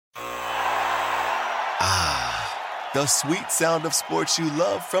The sweet sound of sports you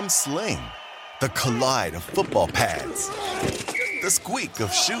love from Sling. The collide of football pads. The squeak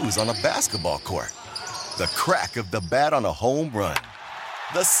of shoes on a basketball court. The crack of the bat on a home run.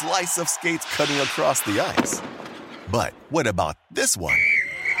 The slice of skates cutting across the ice. But what about this one?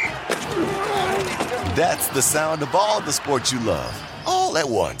 That's the sound of all the sports you love, all at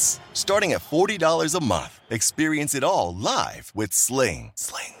once. Starting at $40 a month. Experience it all live with Sling.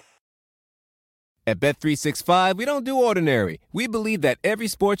 At Bet365, we don't do ordinary. We believe that every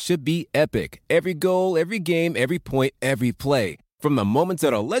sport should be epic. Every goal, every game, every point, every play. From the moments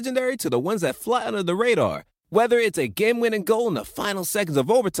that are legendary to the ones that fly under the radar. Whether it's a game-winning goal in the final seconds of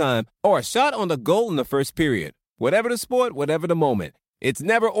overtime or a shot on the goal in the first period. Whatever the sport, whatever the moment. It's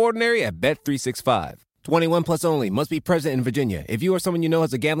never ordinary at Bet365. 21 plus only. Must be present in Virginia. If you or someone you know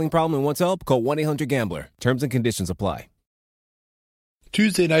has a gambling problem and wants help, call 1-800-GAMBLER. Terms and conditions apply.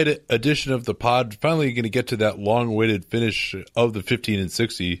 Tuesday night edition of the pod. Finally going to get to that long-awaited finish of the 15 and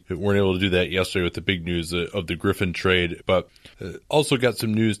 60. We weren't able to do that yesterday with the big news of the Griffin trade, but also got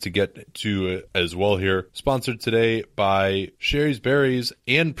some news to get to as well here. Sponsored today by Sherry's Berries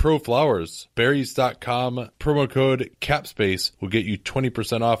and Pro Flowers. Berries.com, promo code CAPSPACE will get you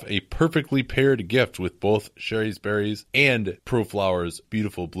 20% off a perfectly paired gift with both Sherry's Berries and Pro Flowers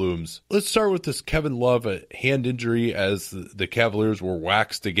beautiful blooms. Let's start with this Kevin Love hand injury as the Cavaliers were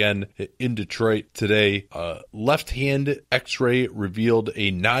waxed again in Detroit today. Left hand x-ray revealed a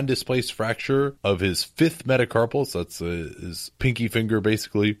non-displaced fracture of his fifth metacarpal, so that's his pinky finger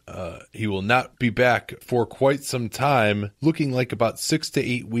basically. He will not be back for quite some time, looking like about 6 to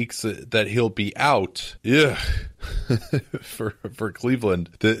 8 weeks that he'll be out. Yeah. for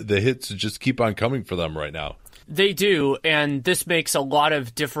Cleveland, the hits just keep on coming for them right now. They do, and this makes a lot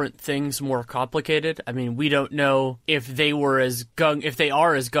of different things more complicated. I mean, we don't know if they are as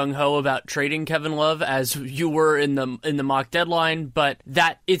gung ho about trading Kevin Love as you were in the mock deadline, but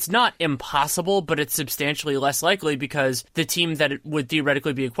that it's not impossible, but it's substantially less likely because the team that it would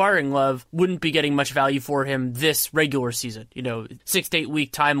theoretically be acquiring Love wouldn't be getting much value for him this regular season. 6 to 8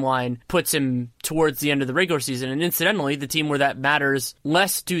 week timeline puts him towards the end of the regular season, and incidentally, the team where that matters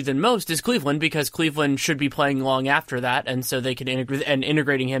less to than most is Cleveland, because Cleveland should be playing long after that, and so they can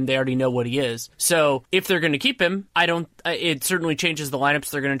integrating him, they already know what he is. So if they're going to keep him, it certainly changes the lineups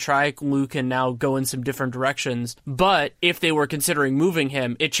they're going to try. Lou can now go in some different directions, but if they were considering moving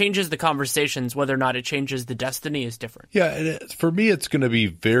him, it changes the conversations. Whether or not it changes the destiny is different. Yeah, and for me, it's going to be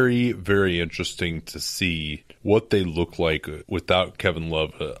very, very interesting to see what they look like without Kevin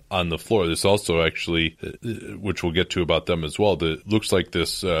Love on the floor. This also actually, which we'll get to about them as well, looks like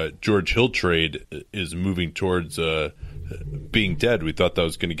this George Hill trade is moving towards being dead. We thought that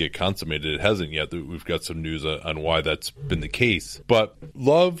was going to get consummated. It hasn't yet. We've got some news on why that's been the case. But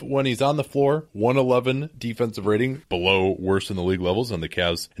Love, when he's on the floor, 111 defensive rating, below worst in the league levels. And the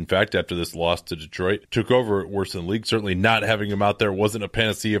Cavs, in fact, after this loss to Detroit, took over worse in the league. Certainly not having him out there wasn't a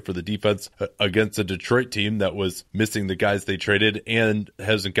panacea for the defense against a Detroit team that was missing the guys they traded and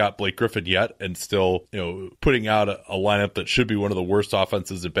hasn't got Blake Griffin yet, and still, putting out a lineup that should be one of the worst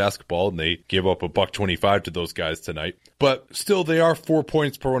offenses in basketball. And they gave up $125 to those guys tonight. But still, they are 4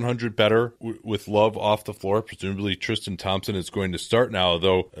 points per 100 better with Love off the floor. Presumably, Tristan Thompson is going to start now,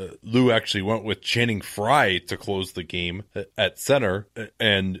 though Lou actually went with Channing Frye to close the game at center.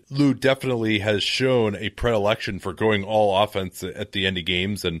 And Lou definitely has shown a predilection for going all offense at the end of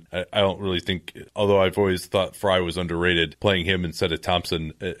games. And I don't really think, although I've always thought Frye was underrated, playing him instead of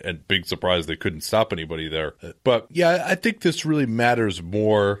Thompson, and big surprise they couldn't stop anybody there. But yeah, I think this really matters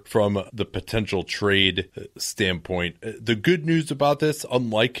more from the potential trade standpoint. The good news about this,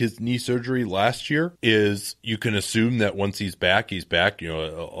 unlike his knee surgery last year, is you can assume that once he's back, he's back.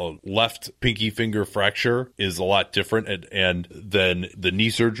 A left pinky finger fracture is a lot different and than the knee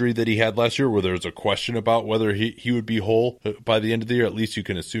surgery that he had last year, where there was a question about whether he would be whole by the end of the year. At least you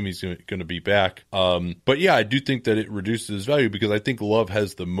can assume he's going to be back. But yeah, I do think that it reduces his value, because I think Love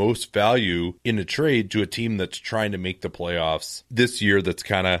has the most value in a trade to a team that's trying to make the playoffs this year, that's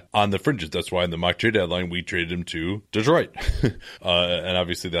kind of on the fringes. That's why in the mock trade deadline, we traded him to Detroit. And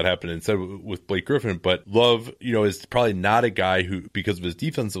obviously that happened instead with Blake Griffin. But Love, is probably not a guy who, because of his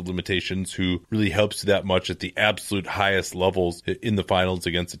defensive limitations, who really helps you that much at the absolute highest levels in the finals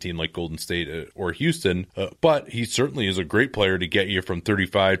against a team like Golden State or Houston. But he certainly is a great player to get you from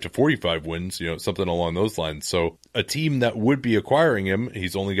 35 to 45 wins, something along those lines. So a team that would be acquiring him,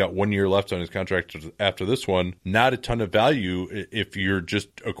 he's only got 1 year left on his contract after this one, not a ton of value if you're just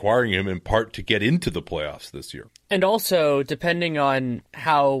acquiring him in part to get into the playoffs this year. And also, depending on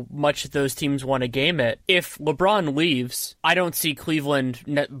how much those teams want to game it, if LeBron leaves, I don't see Cleveland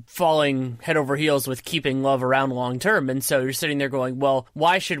falling head over heels with keeping Love around long term. And so you're sitting there going, well,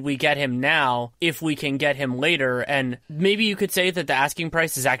 why should we get him now if we can get him later? And maybe you could say that the asking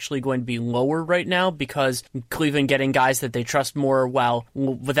price is actually going to be lower right now because Cleveland getting guys that they trust more, while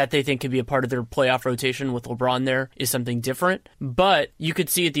that they think could be a part of their playoff rotation with LeBron there is something different. But you could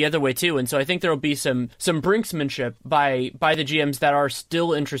see it the other way too. And so I think there will be some brinksmanship by the GMs that are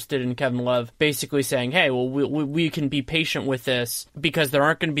still interested in Kevin Love, basically saying, hey, well, we can be patient with this because there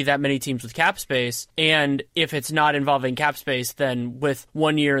aren't going to be that many teams with cap space. And if it's not involving cap space, then with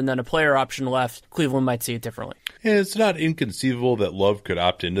 1 year and then a player option left, Cleveland might see it differently. And it's not inconceivable that Love could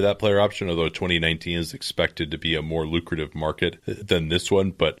opt into that player option, although 2019 is expected to be a more lucrative market than this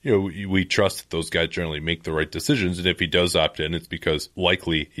one. But, we trust that those guys generally make the right decisions. And if he does opt in, it's because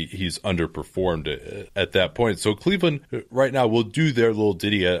likely he's underperformed at that point. So Cleveland right now will do their little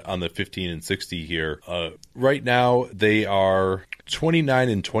ditty on the 15 and 60 here. Right now they are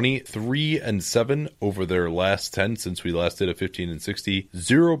 29-20, 3-7 over their last 10 since we last did a 15 and 60,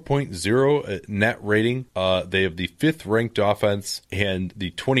 0.0 net rating. They have the 5th ranked offense and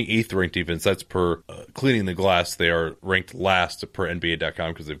the 28th ranked defense. That's per cleaning the glass. They are ranked last per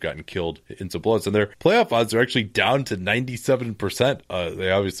NBA.com because they've gotten killed in some bloods, and their playoff odds are actually down to 97%.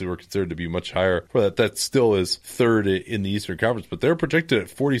 They obviously were considered to be much higher for that. That still is 3rd in the Eastern Conference, but they're projected at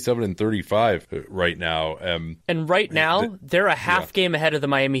 47-35 right now. And right now, they're a half game ahead of the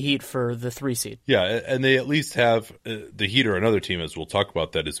Miami Heat for the 3 seed. Yeah, and they at least have the Heat or another team, as we'll talk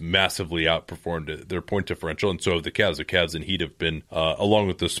about, that has massively outperformed their point differential, and so have the Cavs. The Cavs and Heat have been, along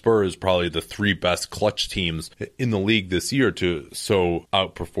with the Spurs, probably the 3 best clutch teams in the league this year to so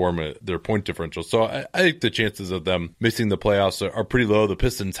outperform their point differential. So I think the chances of them missing the playoffs are pretty low. The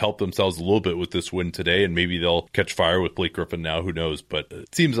Pistons helped themselves a little bit with this win today, and maybe they'll catch fire with Blake Griffin now, who knows, but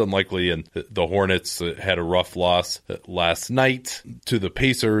it seems unlikely. And the Hornets had a rough loss last night to the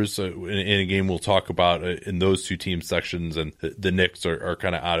Pacers in a game we'll talk about in those 2 team sections, and the Knicks are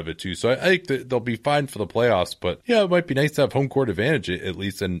kind of out of it too. So I think that they'll be fine for the playoffs, but it might be nice to have home court advantage at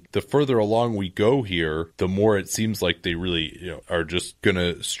least. And the further along we go here, the more it seems like they really are just going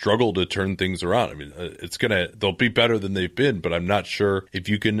to struggle to turn things around. I mean, they'll be better than they've been, but I'm not sure if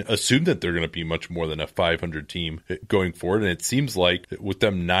you can assume that they're going to be much more than a 500 team going forward. And it seems like with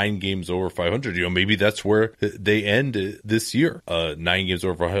them 9 games over 500, maybe that's where they end this year. 9 games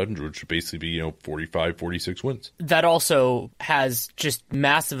over 500, which would basically be, 45, 46 wins. That also has just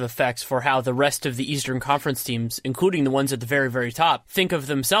massive effects for how the rest of the Eastern Conference teams, including the ones at the very, very top, think of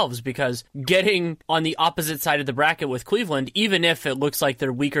themselves, because getting on the opposite side of the bracket with Cleveland, even if it looks like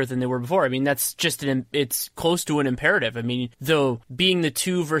they're weaker than they were before, I mean, that's just it's close to an imperative. I mean, though being the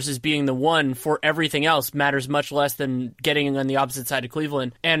 2 versus being the 1 for everything else matters much less than getting on the opposite side of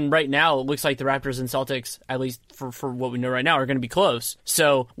Cleveland. And right now, it looks like the Raptors and Celtics, at least for what we know right now, are going to be close.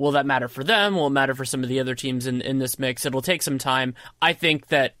 So will that matter for them? Will it matter for some of the other teams in this mix? It'll take some time. I think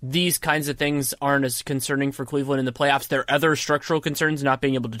that these kinds of things aren't as concerning for Cleveland in the playoffs. There are other structural concerns, not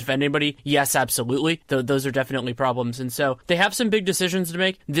being able to defend anybody. Yes, absolutely. Those are definitely problems. And so they have some big decisions to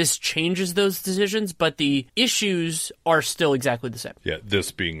make. This changes those decisions, but the issues are still exactly the same. Yeah,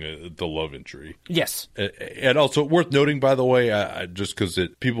 this being the Love injury. Yes. And also worth noting, by the way, just because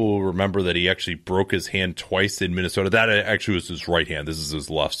people will remember that he actually broke his hand twice in Minnesota. That actually was his right hand. This is his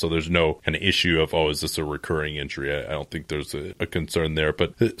left. So there's no kind of issue of, is this a recurring injury? I don't think there's a concern there.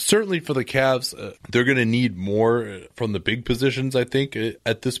 But certainly for the Cavs, they're going to need more from the big positions, I think,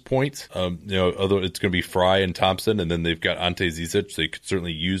 at this point. Although it's going to be Fry and Thompson, and then they've got Ante Zizic. They could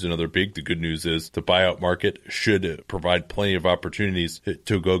certainly use another big. The good news is the buyout market should provide plenty of opportunities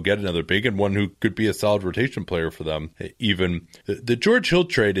to go get another big, and one who could be a solid rotation player for them. Even the George Hill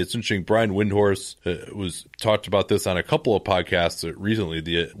trade, it's interesting. Brian Windhorst was talked about this on a couple of podcasts recently.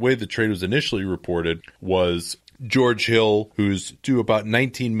 The way the trade was initially reported was George Hill, who's due about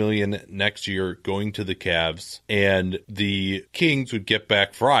 $19 million next year, going to the Cavs, and the Kings would get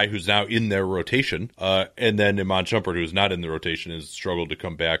back Fry, who's now in their rotation, and then Iman Shumpert, who's not in the rotation, has struggled to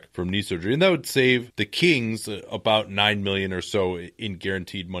come back from knee surgery, and that would save the Kings about $9 million or so in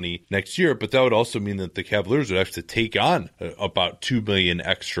guaranteed money next year. But that would also mean that the Cavaliers would have to take on about $2 million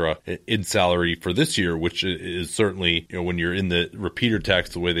extra in salary for this year, which is certainly, when you're in the repeater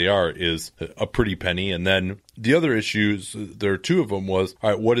tax the way they are, is a pretty penny. And then the other issues, there are two of them, was,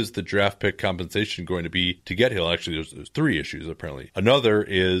 all right, what is the draft pick compensation going to be to get Hill? Actually, there's three issues, apparently. Another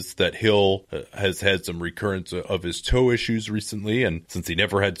is that Hill has had some recurrence of his toe issues recently, and since he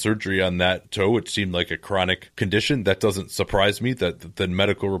never had surgery on that toe, it seemed like a chronic condition. That doesn't surprise me. That the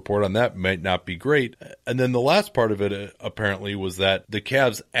medical report on that might not be great. And then the last part of it, apparently, was that the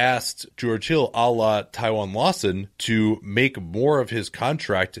Cavs asked George Hill, a la Tywan Lawson, to make more of his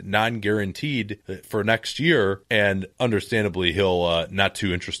contract non-guaranteed for next year, and understandably, Hill not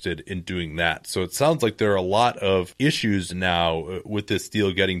too interested in doing that. So it sounds like there are a lot of issues now with this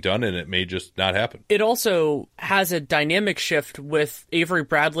deal getting done, and it may just not happen. It also has a dynamic shift with Avery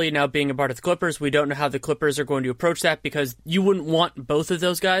Bradley now being a part of the Clippers. We don't know how the Clippers are going to approach that, because you wouldn't want both of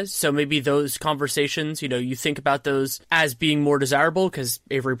those guys. So maybe those conversations, you think about those as being more desirable, because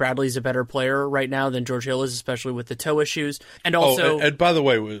Avery Bradley's a better player right now than George Hill is, especially with the toe issues. And also, and by the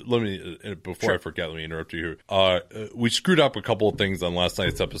way, let me, before Sure. I forget, let me interrupt you here. We screwed up a couple of things on last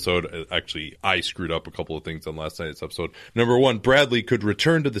night's episode. Actually, I screwed up a couple of things on last night's episode. Number one, Bradley could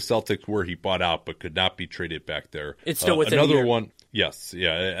return to the Celtics where he bought out, but could not be traded back there. It's still within a another year. one. Yes,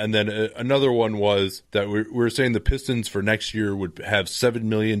 yeah. And then another one was that we were saying the Pistons for next year would have $7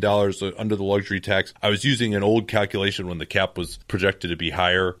 million under the luxury tax. I was using an old calculation when the cap was projected to be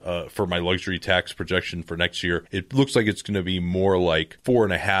higher for my luxury tax projection for next year. It looks like it's going to be more like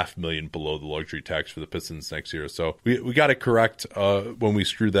 $4.5 million below the luxury tax for the Pistons next year. So we got it correct when we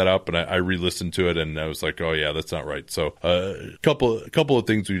screwed that up, and I re-listened to it, and I was like, oh yeah, that's not right. So a couple of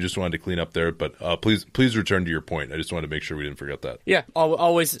things we just wanted to clean up there, but please return to your point. I just wanted to make sure we didn't forget that. Yeah,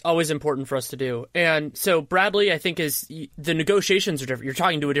 always important for us to do. And so Bradley, I think, is the negotiations are different. You're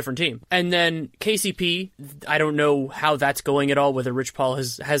talking to a different team. And then KCP, I don't know how that's going at all, whether Rich Paul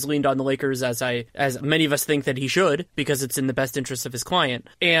has leaned on the Lakers as many of us think that he should, because it's in the best interest of his client.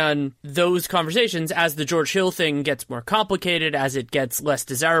 And those conversations, as the George Hill thing gets more complicated, as it gets less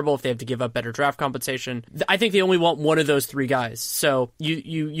desirable, if they have to give up better draft compensation, I think they only want one of those three guys. So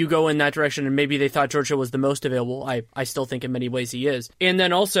you go in that direction, and maybe they thought George Hill was the most available. I still think in many ways he is. And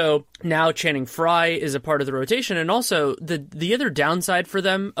then also now Channing Frye is a part of the rotation, and also the other downside for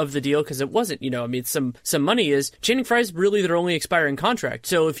them of the deal, because it wasn't, some money, is Channing Frye is really their only expiring contract.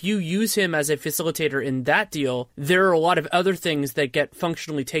 So if you use him as a facilitator in that deal, there are a lot of other things that get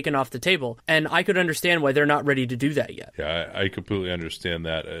functionally taken off the table, and I could understand why they're not ready to do that yet. Yeah, I completely understand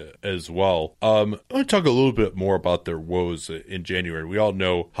that as well. I want to talk a little bit more about their woes in January. We all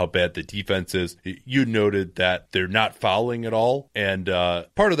know how bad the defense is. You noted that they're not fouling at all, and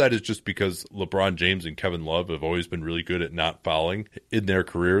part of that is just because LeBron James and Kevin Love have always been really good at not fouling in their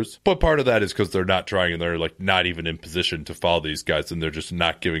careers. But part of that is because they're not trying, and they're not even in position to foul these guys, and they're just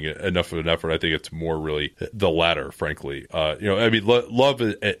not giving it enough of an effort. I think it's more really the latter, frankly. Love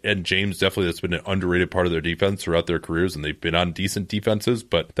and James, definitely, that's been an underrated part of their defense throughout their careers, and they've been on decent defenses,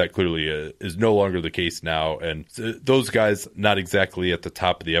 but that clearly is no longer the case now. And those guys, not exactly at the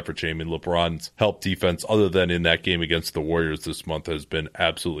top of the effort chain. I mean, LeBron's help defense, other than in that game against the Warriors this month, has been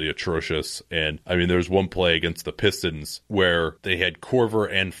absolutely atrocious. And I mean, there's one play against the Pistons where they had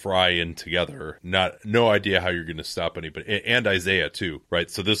Korver and Frye in together. No idea how you're going to stop anybody, and Isaiah too, right?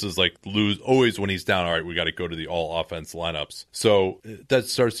 So this is like lose always when he's down. All right, we got to go to the all offense lineups. So that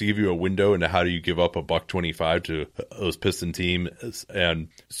starts to give you a window into how do you give up $125 to those Piston teams. And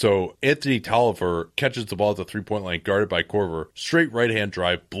so Anthony Tolliver catches the ball at the 3-point line, guarded by Korver, straight right hand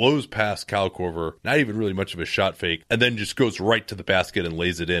drive, blows past Kyle Korver, not even really much of a shot fake, and then just goes right to the basket and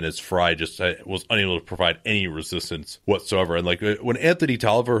lays it in, as Frye just was unable to provide any resistance whatsoever. And when Anthony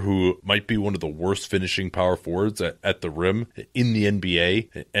Tolliver, who might be one of the worst finishing power forwards at the rim in the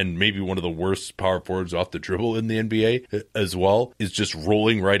NBA, and maybe one of the worst power forwards off the dribble in the NBA as well, is just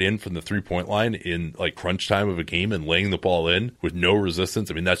rolling right in from the 3-point line in crunch time of a game and laying the ball in with no resistance.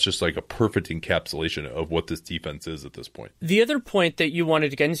 I mean, that's just a perfect encapsulation of what this defense is at this point. The other point that you wanted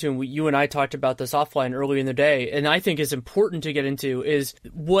to get into, and you and I talked about this offline earlier in the day, and I think is important to get into, is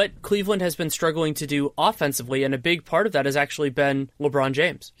what Cleveland has been struggling to do offensively, and a big part of that has actually been LeBron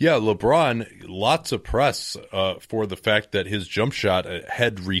James. Yeah, LeBron, lots of press for the fact that his jump shot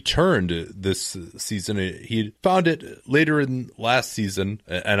had returned this season. He found it later in last season,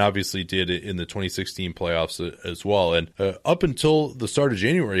 and obviously did it in the 2016 playoffs as well. And up until the start of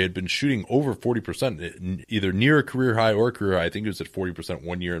January, he had been shooting over 40%, either near a career high or a career high. I think it was at 40%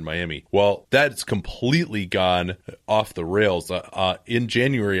 1 year in Miami. Well, that's completely gone off the rails. In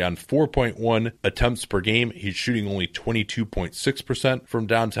January, on 4.1 attempts per game, he's shooting only 22.6% from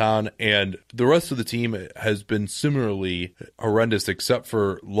downtown, and the rest of the team has been similarly horrendous except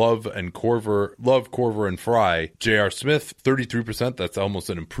for Love, Korver, and Fry. J.R. Smith, 33%. That's almost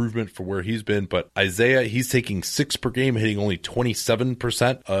an improvement for where he's been, but Isaiah, he's taking 6 per game, hitting only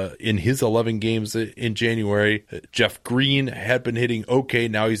 27% in his 11 games in January. Jeff Green had been hitting okay.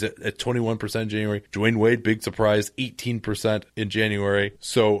 Now he's at 21% in January. Dwayne Wade, big surprise, 18% in January.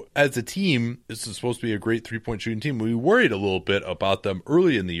 So as a team, this is supposed to be a great three-point shooting team. We worried a little bit about them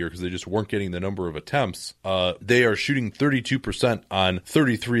early in the year because they just weren't getting the number of attempts. They are shooting 32% on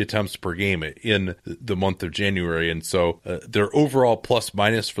 33 attempts per game in the month of January. And so their overall plus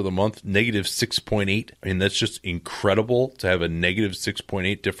minus for the month, negative 6.8. I mean, that's just incredible to have a negative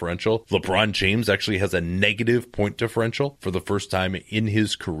 6.8 differential. LeBron James actually has a negative point differential for the first time in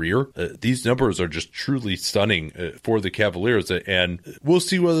his career. These numbers are just truly stunning for the Cavaliers, and we'll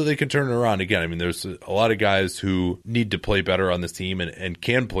see whether they can turn it around. Again, I mean, there's a lot of guys who need to play better on this team and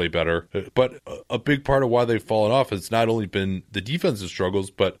can play better, but a big part of why they've fallen off has not only been the defensive struggles,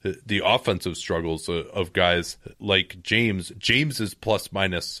 but the offensive struggles of guys like James. James is plus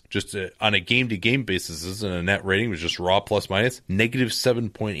minus just on a game-to-game basis. This isn't a net rating, it was just raw plus minus, negative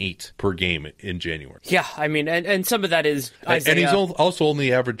 7.8 per game in January. Yeah, I mean, and some of that is Isaiah. And he's also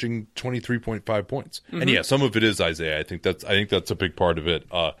only averaging 23.5 points. Mm-hmm. And yeah, some of it is Isaiah. I think that's a big part of it.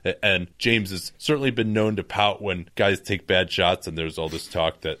 And James has certainly been known to pout when guys take bad shots, and there's all this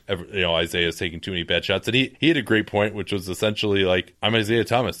talk that Isaiah is taking too many bad shots. And he had a great point, which was essentially like, I'm Isaiah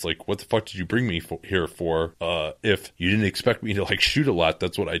Thomas. Like, what the fuck did you bring me here for? If you didn't expect me to like shoot a lot,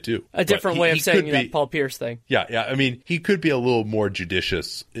 that's what I do. A different way of saying that Paul Pierce thing. Yeah. I mean, he could be a little more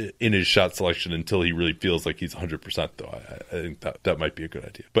judicious in his shot selection until he really feels like he's 100%, though. I think that might be a good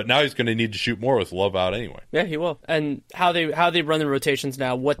idea. But now he's going to need to shoot more with Love out anyway. Yeah, he will. And how they run the rotations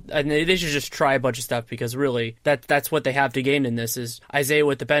now, and they should just try a bunch of stuff, because really that's what they have to gain in this is Isaiah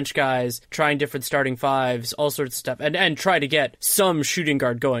with the bench guys, trying different starting fives, all sorts of stuff, and try to get some shooting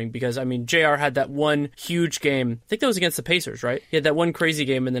guard going, because, I mean, JR had that one huge game. I think that was against the Pacers, right? He had that one crazy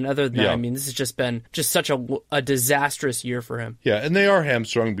game, and then other than that, I mean, this has just been such a disastrous year for him. Yeah, and they are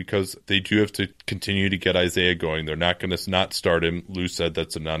hamstrung because they do have to continue to get Isaiah going. They're not going to not start him. Lou said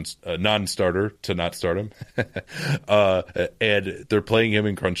that's a non-starter to not start him. And they're playing him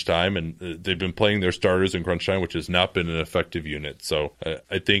in crunch time, and they've been playing their starters in crunch time, which has not been an effective unit. So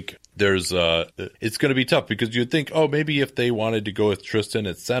I think it's going to be tough, because you'd think, maybe if they wanted to go with Tristan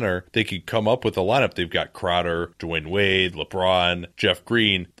at center, they could come up with a lineup. They've got Crowder, Dwayne Wade, LeBron, Jeff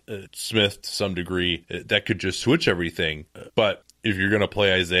Green, Smith to some degree, that could just switch everything. But if you're going to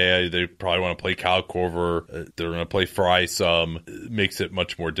play Isaiah, they probably want to play Kyle Korver. They're going to play Fry some. It makes it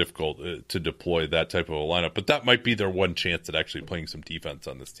much more difficult to deploy that type of a lineup. But that might be their one chance at actually playing some defense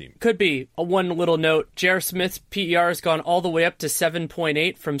on this team. Could be. One little note, J.R. Smith's PER has gone all the way up to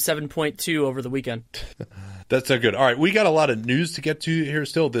 7.8 from 7.2 over the weekend. That's so good. All right, we got a lot of news to get to here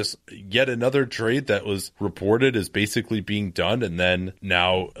still. This yet another trade that was reported as basically being done, and then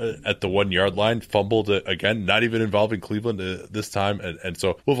now at the 1 yard line, fumbled again, not even involving Cleveland this time. And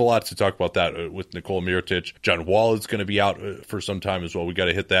so we'll have a lot to talk about that with Nikola Mirotic. John Wall is going to be out for some time as well. We got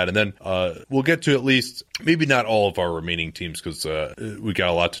to hit that. And then we'll get to at least, maybe not all of our remaining teams, because we got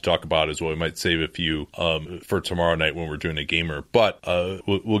a lot to talk about as well. We might save a few for tomorrow night when we're doing a gamer, but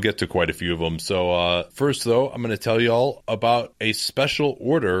we'll get to quite a few of them. So first, though, I'm going to tell you all about a special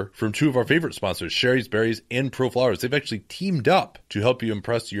order from two of our favorite sponsors, Sherry's Berries and Pro Flowers. They've actually teamed up to help you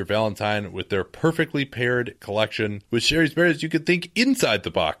impress your Valentine with their perfectly paired collection. With Sherry's Berries, you could think inside the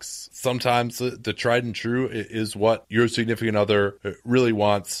box. Sometimes the tried and true is what your significant other really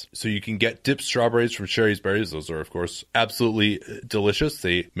wants. So you can get dipped strawberries from Sherry's Berries. Those are, of course, absolutely delicious.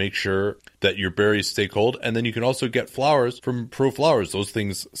 They make sure that your berries stay cold. And then you can also get flowers from Pro Flowers. Those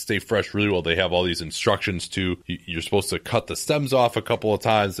things stay fresh really well. They have all these instructions too. You're supposed to cut the stems off a couple of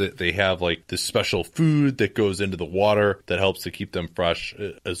times. They have like this special food that goes into the water that helps to keep them fresh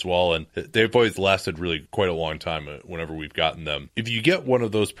as well. And they've always lasted really quite a long time whenever we've gotten them. If you get one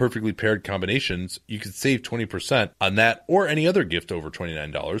of those perfectly paired combinations, you can save 20% on that or any other gift over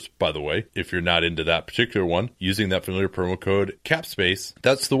 $29. By the way, if you're not into that particular one, using that familiar promo code CAPSPACE,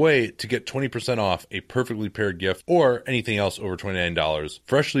 that's the way to get 20% off a perfectly paired gift or anything else over $29.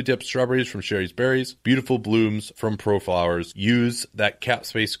 Freshly dipped strawberries from Sherry's Berries, beautiful blooms from Pro Flowers. Use that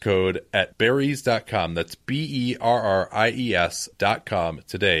CAPSPACE code at berries.com. That's BERRIES.com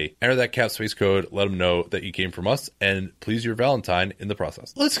today. Enter that CAPSPACE code, let them know that you came from us, and please your Valentine in the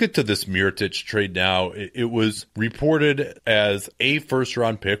process. Let's get to this Mirotic trade now. It was reported as a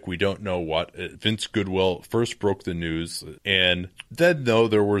first-round pick. We don't know what. Vince Goodwill first broke the news, and then, though,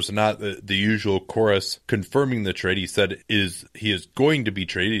 there was not the usual chorus confirming the trade. He said he is going to be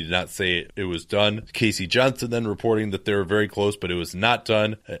traded. He did not say it was done. Casey Johnson then reporting that they were very close, but it was not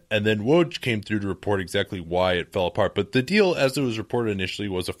done. And then Woj came through to report exactly why it fell apart. But the deal, as it was reported initially,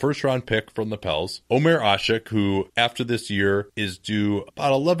 was a first-round pick from the Pels, Omer Asik, who after this year is due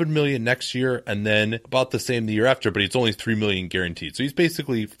about $11 million next year, and then about the same the year after, but he's only $3 million guaranteed. So he's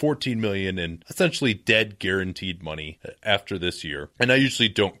basically $14 million in essentially dead guaranteed money after this year. And I usually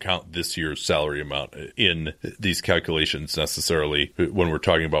don't count this year's salary amount in these calculations necessarily when we're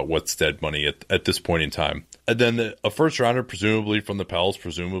talking about what's dead money at this point in time. And then a first rounder, presumably from the Pels,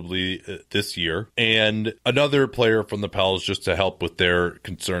 presumably this year, and another player from the Pels just to help with their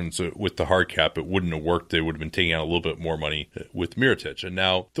concerns with the hard cap. It wouldn't have worked. They would have been taking out a little bit more money with Mirotic. And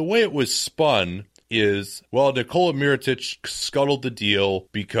now the way it was spun is, well, Nikola Mirotic scuttled the deal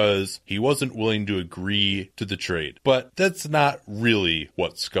because he wasn't willing to agree to the trade. But that's not really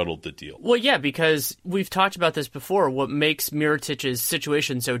what scuttled the deal. Well, yeah, because we've talked about this before. What makes Mirotic's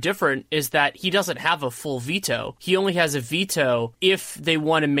situation so different is that he doesn't have a full veto. He only has a veto if they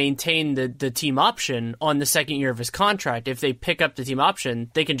want to maintain the team option on the second year of his contract. If they pick up the team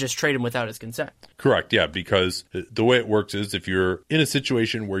option, they can just trade him without his consent. Correct, yeah, because the way it works is if you're in a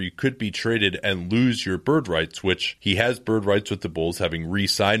situation where you could be traded and lose your bird rights, which he has bird rights with the Bulls, having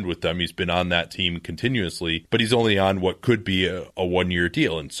re-signed with them. He's been on that team continuously, but he's only on what could be a one-year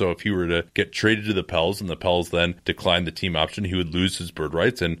deal. And so if he were to get traded to the Pels and the Pels then decline the team option, he would lose his bird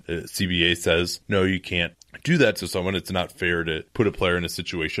rights. And CBA says, no, you can't do that to someone. It's not fair to put a player in a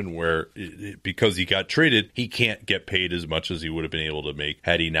situation where because he got traded, he can't get paid as much as he would have been able to make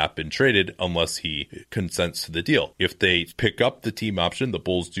had he not been traded unless he consents to the deal. If they pick up the team option, the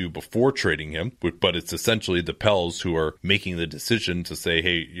Bulls do before trading him, but it's essentially the Pels who are making the decision to say,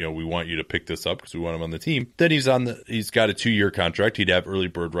 hey, we want you to pick this up because we want him on the team. Then he's got a 2-year contract. He'd have early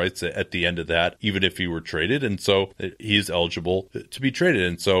bird rights at the end of that, even if he were traded. And so he's eligible to be traded.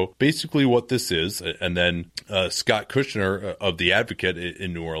 And so basically what this is, and then Scott Kushner of The Advocate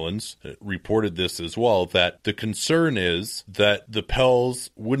in New Orleans reported this as well, that the concern is that the Pels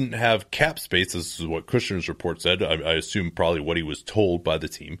wouldn't have cap space. This is what Kushner's report said. I assume probably what he was told by the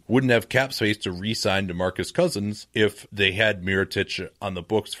team. Wouldn't have cap space to re-sign DeMarcus Cousins if they had Mirotic on the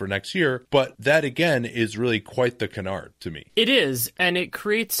books for next year. But that, again, is really quite the canard to me. It is, and it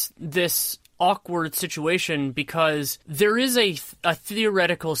creates this awkward situation because there is a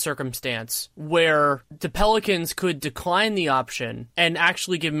theoretical circumstance where the Pelicans could decline the option and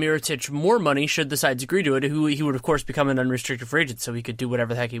actually give Mirotic more money should the sides agree to it. He would, of course, become an unrestricted free agent, so he could do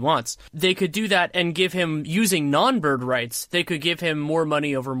whatever the heck he wants. They could do that and give him, using non-bird rights, they could give him more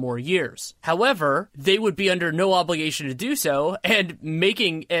money over more years. However, they would be under no obligation to do so,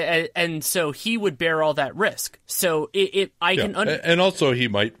 and so he would bear all that risk. So and also he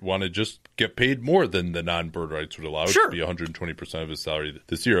might want to just get paid more than the non-bird rights would allow. Sure. It would be 120% of his salary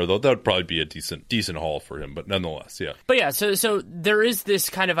this year, although that would probably be a decent haul for him, but nonetheless, yeah. But yeah, so there is this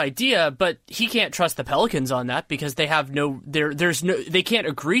kind of idea, but he can't trust the Pelicans on that because they have they can't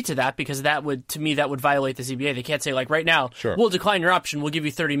agree to that because that would violate the CBA. They can't say, like, right now, sure, we'll decline your option, we'll give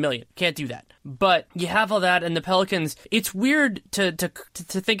you $30 million. Can't do that. But you have all that, and the Pelicans, it's weird to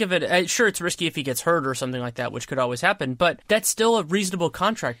think of it. Sure, it's risky if he gets hurt or something like that, which could always happen, but that's still a reasonable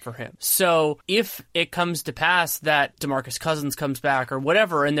contract for him. So if it comes to pass that DeMarcus Cousins comes back or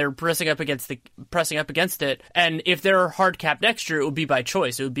whatever, and they're pressing up against it, and if they're hard cap next year, it would be by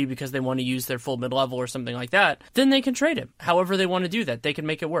choice. It would be because they want to use their full mid-level or something like that. Then they can trade him. However they want to do that, they can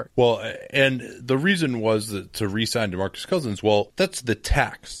make it work. Well, and the reason was that to re-sign DeMarcus Cousins, well, that's the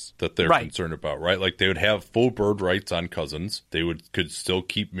tax that they're concerned about, right? Like, they would have full bird rights on Cousins. They could still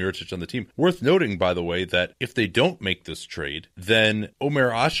keep Mirotic on the team. Worth noting, by the way, that if they don't make this trade, then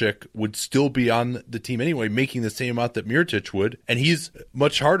Omer Asik would still be on the team anyway, making the same amount that Mirotic would, and he's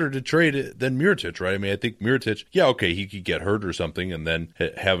much harder to trade than Mirotic, right? I mean, I think Mirotic, he could get hurt or something, and then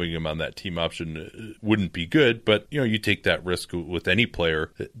having him on that team option wouldn't be good, but, you take that risk with any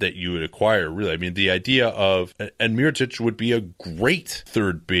player that you would acquire, really. I mean, the idea of, and Mirotic would be a great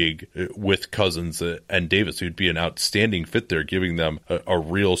third big with Cousins and Davis. He would be an outstanding fit there, giving them a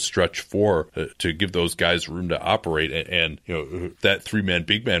real stretch four to give those guys room to operate, and that 3-man,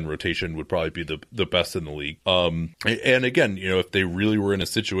 big man rotation would probably be the best in the league. And again, if they really were in a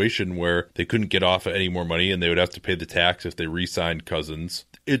situation where they couldn't get off any more money and they would have to pay the tax if they re-signed Cousins,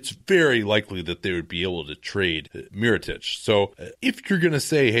 it's very likely that they would be able to trade Mirotic. So if you're going to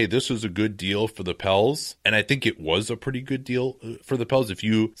say, hey, this was a good deal for the Pels, and I think it was a pretty good deal for the Pels, if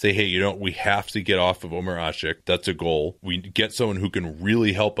you say, hey, we have to get off of Omer Asik, that's a goal. We get someone who can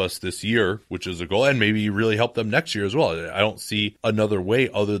really help us this year, which is a goal, and maybe really help them next year as well. I don't see another way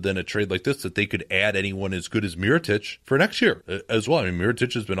other than a trade like this that they could add anyone as good as Mirotic for next year as well. I mean,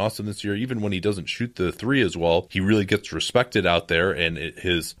 Mirotic has been awesome this year. Even when he doesn't shoot the three as well, he really gets respected out there, and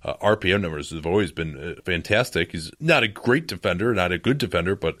his RPM numbers have always been fantastic. He's not a great defender, not a good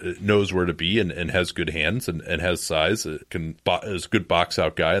defender, but knows where to be and has good hands and has size. Is a good box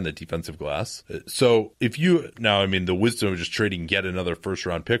out guy in the defensive glass. So if the wisdom of just trading yet another first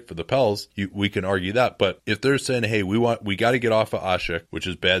round pick for the Pels, we can argue that. But if they're saying, hey, we got to get off of Asik, which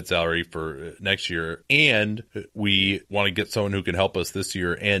is bad salary for next year, and we want to get someone who can help us this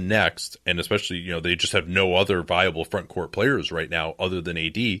year and next, and especially, they just have no other viable front court players right now other than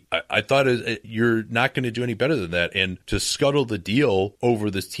AD, I thought you're not going to do any better than that. And to scuttle the deal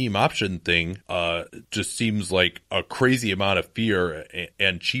over this team option thing just seems like a crazy amount of fear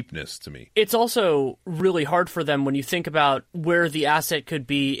and cheapness to me. It's also really hard for them when you think about where the asset could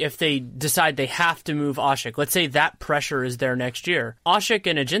be if they decide they have to move Asik. Let's say that pressure is there next year. Asik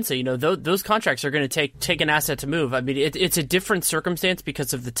and Ajinça, those contracts are going to take an asset to move. I mean, it's a different circumstance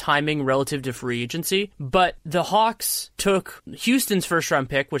because of the timing relative to free agency. But the Hawks took Houston's first-round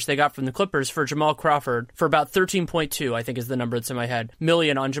pick, which they got from the Clippers, for Jamal Crawford for about $13.2, I think is the number that's in my head,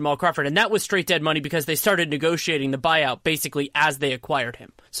 million on Jamal Crawford. And that was straight dead money because they started negotiating the buyout basically as they acquired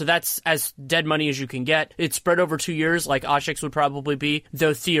him. So that's as dead money as you can get. It's spread over 2 years like Asik's would probably be,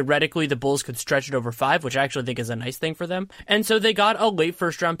 though theoretically the Bulls could stretch it over 5, which I actually think is a nice thing for them. And so they got a late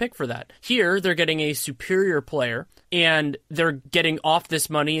first-round pick for that. Here, they're getting a superior player, and they're getting off this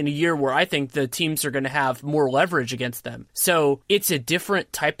money in a year where I think the teams are going to have more leverage against them. So it's a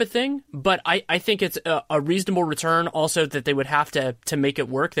different type of thing, but I think it's a reasonable return also that they would have to make it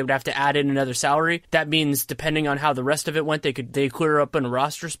work. They would have to add in another salary. That means depending on how the rest of it went, they clear up in a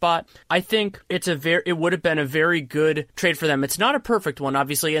roster spot. I think it would have been a very good trade for them. It's not a perfect one,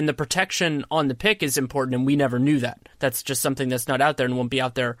 obviously, and the protection on the pick is important, and we never knew that. That's just something that's not out there and won't be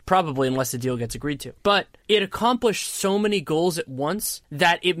out there probably unless the deal gets agreed to. But it accomplished so many goals at once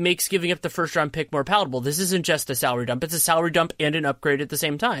that it makes giving up the first round pick more palatable. This isn't just a salary dump. It's a salary dump and an upgrade at the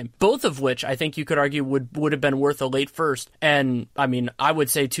same time. Both of which I think you could argue would have been worth a late first. And I mean, I would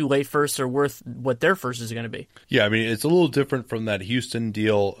say 2 late firsts are worth what their first is going to be. Yeah, I mean, it's a little different from that Houston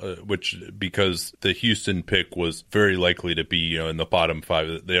deal, because the Houston pick was very likely to be, in the bottom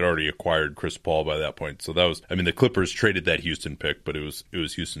 5. They had already acquired Chris Paul by that point. So that was, the Clippers traded that Houston pick, but it was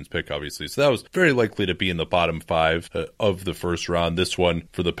Houston's pick, obviously. So that was very likely to be in the bottom 5 of the first round. This one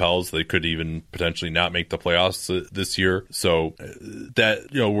for the Pels, they could even potentially not make the playoffs this year. So that,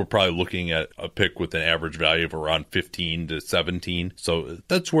 we're probably looking at a pick with an average value of around 15 to 17. So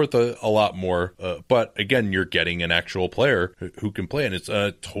that's worth a lot more. But again, you're getting an actual player who can play, and it's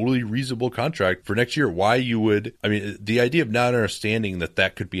a totally reasonable contract for next year. Why you would, the idea of not understanding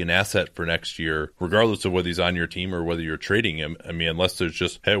that could be an asset for next year, regardless of whether he's on your team or whether you're trading him. Unless there's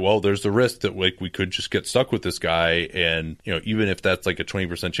just, hey, well, there's the risk that we could just get stuck with this guy. And, even if that's like a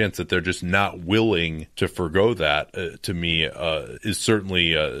 20% chance that they're just not willing to forgo that, to me, is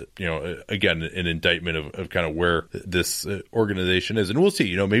certainly, again, an indictment of kind of where this organization is. And we'll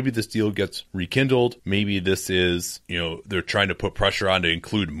see, maybe this deal gets rekindled. Maybe this is, they're trying to put pressure on to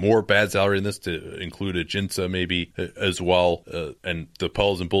include more bad salary in this, to include Ajinça maybe as well. And the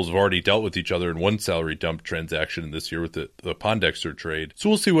Pels and Bulls have already dealt with each other in one salary dump transaction this year with the Pondexter trade. So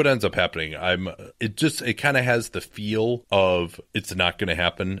we'll see what ends up happening. It kind of has the feel of it's not going to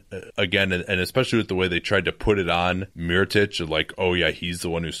happen again. And especially with the way they tried to put it on Mirotic, like, oh yeah, he's the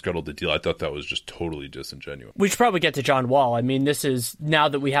one who scuttled the deal. I thought that was just totally disingenuous. We should probably get to John Wall. This is, now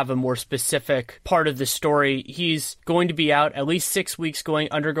that we have a more specific part of the story, he's going to be out at least 6 weeks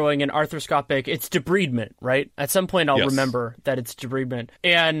undergoing an arthroscopic, it's debridement, right? At some point I'll remember that it's debridement.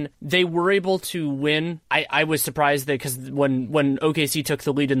 And they were able to win. I was surprised that, because when OKC took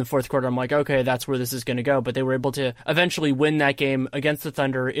the lead in the fourth quarter, I'm like, okay, that's where this is going to go. But they were able to eventually win that game against the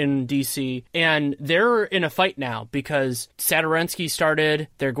Thunder in DC. And they're in a fight now because Satoransky started.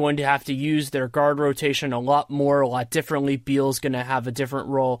 They're going to have to use their guard rotation a lot differently. Beal's going to have a different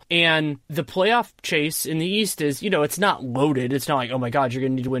role. And the playoff chase in the East is, it's not loaded. It's not like, oh my God, you're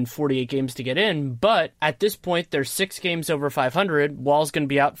going to need to win 48 games to get in. But at this point, there's 6 games over 500. Wall's going to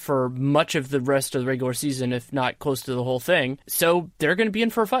be out for much of the rest of the regular season, if not close to the whole thing. So they're going to be in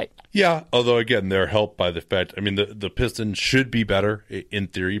for a fight. Yeah, although again, they're helped by the fact contract. I mean, the Pistons should be better in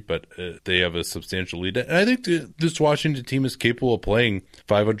theory, but they have a substantial lead. And I think this Washington team is capable of playing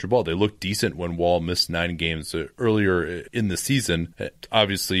 500 ball. They looked decent when Wall missed 9 games earlier in the season.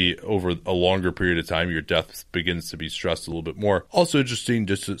 Obviously, over a longer period of time, your depth begins to be stressed a little bit more. Also interesting,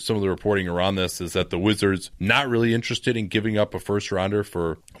 just some of the reporting around this is that the Wizards not really interested in giving up a first rounder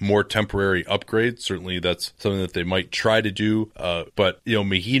for more temporary upgrades. Certainly, that's something that they might try to do. But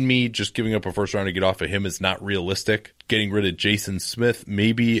Mahinmi, just giving up a first round to get off of him is not realistic. Getting rid of Jason Smith,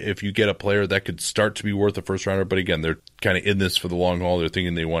 maybe if you get a player that could start to be worth a first rounder, but again, they're kind of in this for the long haul. They're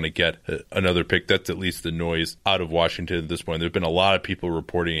thinking they want to get another pick. That's at least the noise out of Washington at this point. There've been a lot of people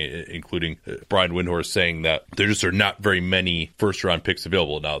reporting, including Brian Windhorst, saying that there just are not very many first round picks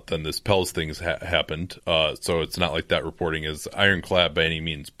available now. Then this Pels thing has happened, so it's not like that reporting is ironclad by any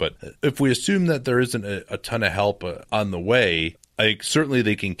means. But if we assume that there isn't a ton of help on the way, I think certainly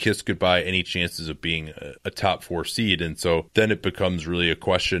they can kiss goodbye any chances of being a top 4 seed. And so then it becomes really a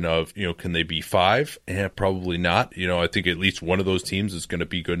question of, can they be 5? Probably not. I think at least one of those teams is going to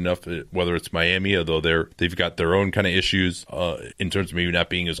be good enough, whether it's Miami, although they've got their own kind of issues in terms of maybe not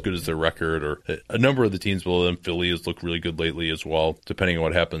being as good as their record, or a number of the teams below them. Philly has looked really good lately as well, depending on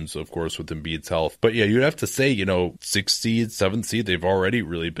what happens, of course, with Embiid's health. But yeah, you'd have to say, 6th seed, 7th seed, they've already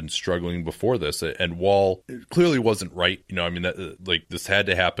really been struggling before this. And Wall clearly wasn't right. This had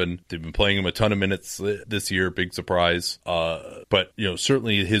to happen. They've been playing him a ton of minutes this year. Big surprise. But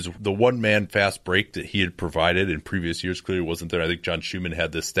certainly the one-man fast break that he had provided in previous years clearly wasn't there. I think John Schumann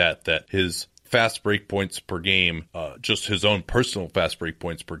had this stat that his fast break points per game, just his own personal fast break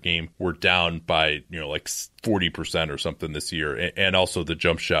points per game, were down by 40% or something this year. And also the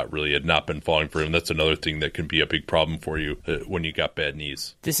jump shot really had not been falling for him. That's another thing that can be a big problem for you when you got bad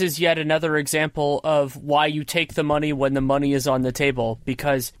knees. This is yet another example of why you take the money when the money is on the table,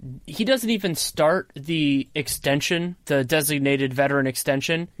 because he doesn't even start the extension, the designated veteran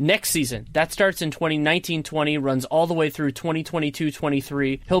extension, next season. That starts in 2019-20, runs all the way through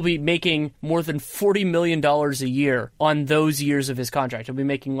 2022-23. He'll be making more than $40 million a year on those years of his contract. He'll be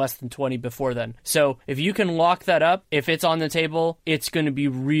making less than 20 before then. So if you can lock that up, if it's on the table, it's going to be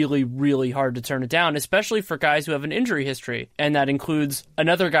really, really hard to turn it down, especially for guys who have an injury history. And that includes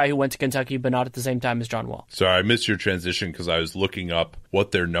another guy who went to Kentucky, but not at the same time as John Wall. Sorry, I missed your transition because I was looking up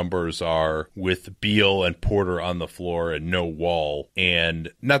what their numbers are with Beal and Porter on the floor and no Wall.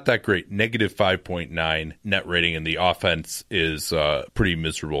 And not that great. Negative 5.9 net rating, and the offense is pretty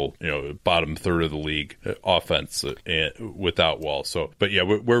miserable. Bottom third of the league offense without Wall. So, but yeah,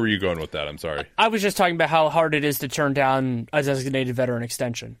 where were you going with that? I'm sorry. I was just talking about how hard it is to turn down a designated veteran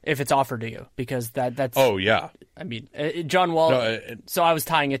extension if it's offered to you, because that's. Oh yeah. I mean, John Wall. No, so I was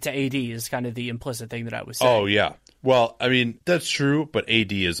tying it to AD is kind of the implicit thing that I was saying. Oh yeah. Well, I mean, that's true, but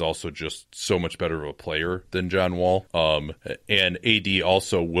AD is also just so much better of a player than John Wall. And AD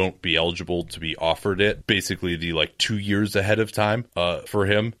also won't be eligible to be offered it basically the 2 years ahead of time for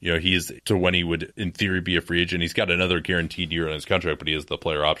him. He's to when he would in theory be a free agent. He's got another guaranteed year on his contract, but he has the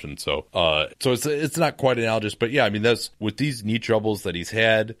player option. So it's not quite analogous, but yeah, I mean, that's with these knee troubles that he's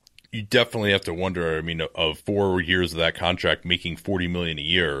had. You definitely have to wonder, I mean, of 4 years of that contract making $40 million a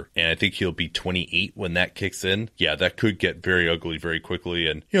year, and I think he'll be 28 when that kicks in. Yeah, that could get very ugly very quickly.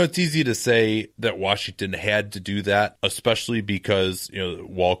 And, it's easy to say that Washington had to do that, especially because,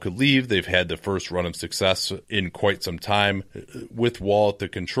 Wall could leave. They've had the first run of success in quite some time with Wall at the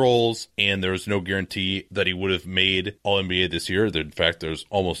controls, and there was no guarantee that he would have made All-NBA this year. In fact, there's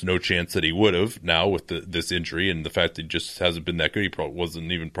almost no chance that he would have now with this injury, and the fact that he just hasn't been that good. He probably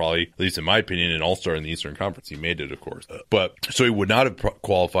wasn't even at least in my opinion, an all-star in the Eastern Conference. He made it, of course. But so he would not have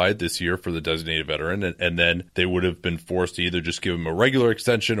qualified this year for the designated veteran, and then they would have been forced to either just give him a regular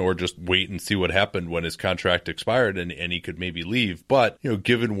extension or just wait and see what happened when his contract expired and he could maybe leave. But,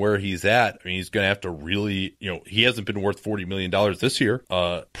 given where he's at, I mean, he's going to have to really, he hasn't been worth $40 million this year.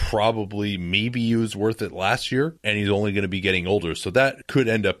 Probably maybe he was worth it last year, and he's only going to be getting older. So that could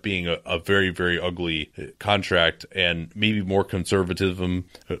end up being a very, very ugly contract, and maybe more conservatism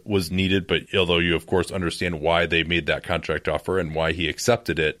was needed, but although you of course understand why they made that contract offer and why he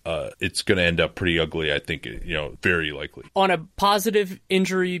accepted it, it's going to end up pretty ugly, I think, very likely. On a positive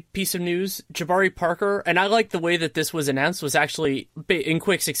injury piece of news, Jabari Parker, and I like the way that this was announced, was actually in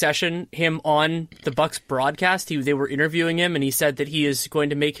quick succession, him on the Bucks broadcast. They were interviewing him, and he said that he is going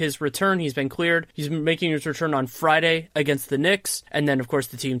to make his return. He's been cleared. He's making his return on Friday against the Knicks, and then of course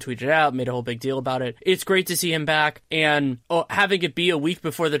the team tweeted out, made a whole big deal about it. It's great to see him back, and having it be a week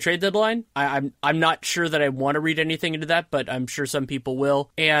before the trade deadline. I'm not sure that I want to read anything into that, but I'm sure some people will.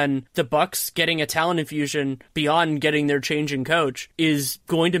 And the Bucks getting a talent infusion beyond getting their change in coach is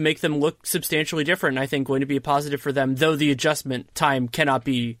going to make them look substantially different. I think going to be a positive for them, though the adjustment time cannot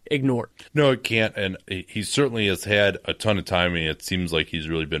be ignored. No, it can't. And he certainly has had a ton of time. And it seems like he's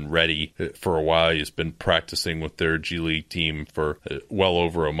really been ready for a while. He's been practicing with their G League team for well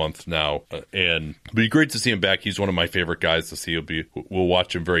over a month now. And it'd be great to see him back. He's one of my favorite guys to see. We'll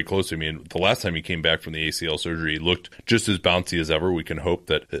watch him very closely. I mean, the last time he came back from the ACL surgery, he looked just as bouncy as ever. We can hope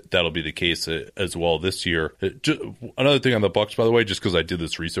that that'll be the case as well this year. Another thing on the Bucks, by the way, just because I did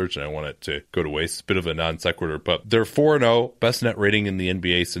this research and I want it to go to waste, it's a bit of a non sequitur, but they're 4-0, best net rating in the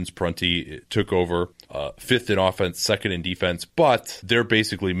NBA since Prunty took over, 5th in offense, 2nd in defense, but they're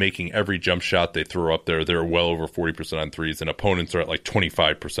basically making every jump shot they throw up there. They're well over 40% on threes, and opponents are at like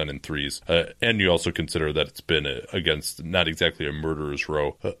 25% in threes. And you also consider that it's been against not exactly a murderer's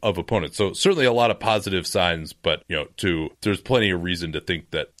row of opponents. So certainly a lot of positive signs, but there's plenty of reason to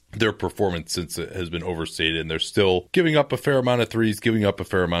think that their performance since it has been overstated, and they're still giving up a fair amount of threes, giving up a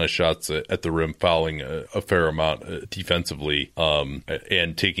fair amount of shots at the rim, fouling a fair amount defensively,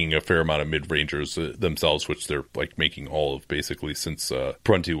 and taking a fair amount of mid-rangers themselves, which they're like making all of basically since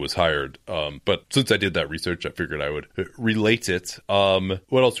Prunty was hired. But since I did that research, I figured I would relate it. What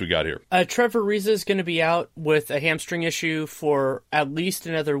else we got here? Trevor Ariza is going to be out with a hamstring issue for at least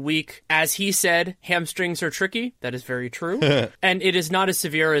another week. As he said, hamstrings are tricky. That is very true. And it is not as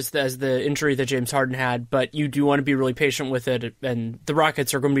severe as the injury that James Harden had, but you do want to be really patient with it, and the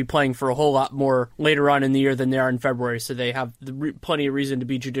Rockets are going to be playing for a whole lot more later on in the year than they are in February, so they have plenty of reason to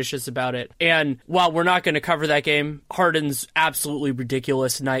be judicious about it. And while we're not going to cover that game, Harden's absolutely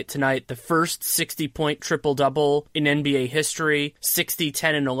ridiculous night tonight. The first 60-point triple-double in NBA history, 60,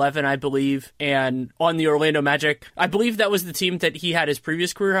 10, and 11, I believe, and on the Orlando Magic. I believe that was the team that he had his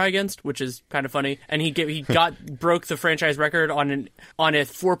previous career high against, which is kind of funny, and he broke the franchise record on a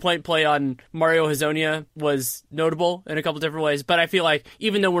 4-point play on Mario Hezonja was notable in a couple different ways. But I feel like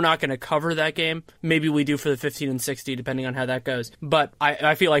even though we're not going to cover that game, maybe we do for the 15 and 60, depending on how that goes. But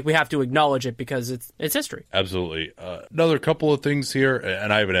I feel like we have to acknowledge it because it's history. Absolutely. Another couple of things here,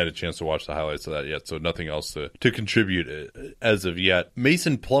 and I haven't had a chance to watch the highlights of that yet, so nothing else to contribute as of yet.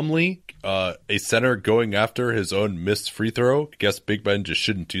 Mason Plumlee, a center going after his own missed free throw. I guess Big Ben just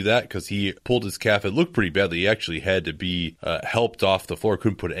shouldn't do that because he pulled his calf. It looked pretty badly. He actually had to be helped off the floor.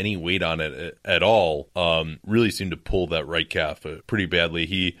 Couldn't put any weight on it at all. Really seemed to pull that right calf pretty badly.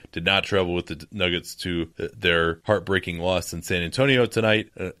 He did not travel with the Nuggets to their heartbreaking loss in San Antonio tonight.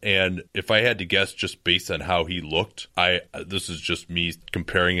 And if I had to guess, just based on how he looked, this is just me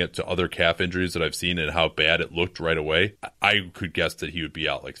comparing it to other calf injuries that I've seen and how bad it looked right away. I could guess that he would be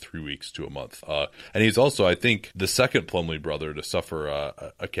out like 3 weeks to a month. And he's also, I think, the second Plumlee brother to suffer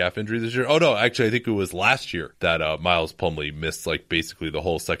a calf injury this year. Oh no, actually, I think it was last year that Miles Plumlee missed like basically the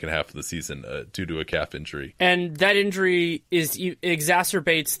whole second half of the season due to a calf injury. And that injury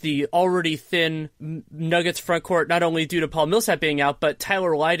exacerbates the already thin Nuggets front court, not only due to Paul Millsap being out, but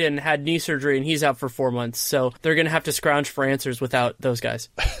Tyler Lydon had knee surgery and he's out for 4 months. So they're going to have to scrounge for answers without those guys.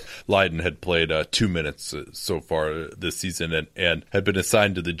 Lydon had played 2 minutes so far this season and had been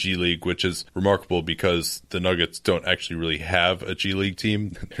assigned to the G League, which is remarkable because the Nuggets don't actually really have a G League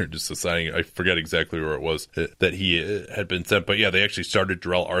team. They're just assigning, I forget exactly where it was that he had been sent. But yeah, they actually started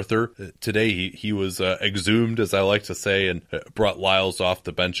Darrell Arthur today. He was exhumed, as I like to say, and brought Lyles off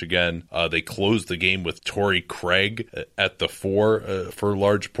the bench again. They closed the game with Torrey Craig at the 4 for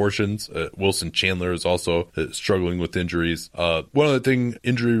large portions. Wilson Chandler is also struggling with injuries. One other thing,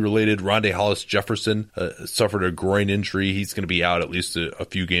 injury-related, Rondae Hollis-Jefferson suffered a groin injury. He's going to be out at least a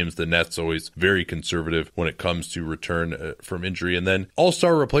few games. The Nets always very conservative when it comes to return from injury. And then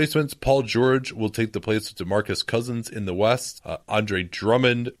all-star replacements, Paul George will take the place of DeMarcus Cousins in the West. Andre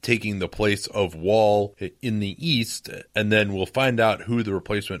Drummond taking the place of Wall in the East. And then we'll find out who the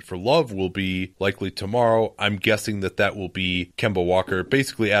replacement for Love will be likely tomorrow. I'm guessing that will be Kemba Walker.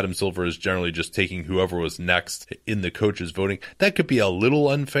 Basically, Adam Silver is generally just taking whoever was next in the coaches' voting. That could be a little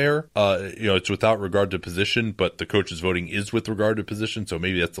unfair. It's without regard to position, but the coaches' voting is with regard to position, so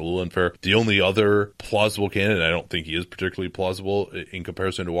maybe that's a little unfair. The only other plausible candidate, I don't think he is particularly plausible in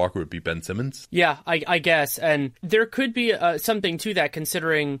comparison to Walker, would be Ben Simmons. Yeah, I guess. And there could be something to that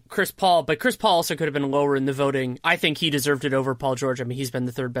considering Chris Paul, but Chris Paul also could have been lower in the voting. I think he deserved it over Paul George. I mean, he's been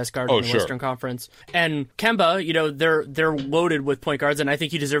the third best guard in the Western Conference. And Kemba, they're loaded with point guards, and I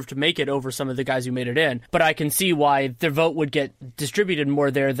think he deserved to make it over some of the guys who made it in. But I can see why the vote would get distributed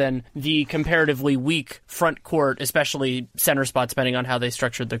more there than the comparatively weak front court, especially center spot, depending on how they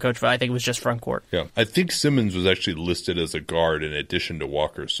structured the coaching coach, but I think it was just front court. Yeah, I think Simmons was actually listed as a guard in addition to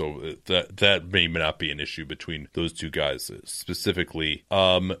Walker, so that may not be an issue between those two guys specifically.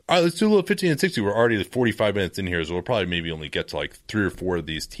 All right, let's do a little 15 and 60. We're already 45 minutes in here, so we'll probably maybe only get to like 3 or 4 of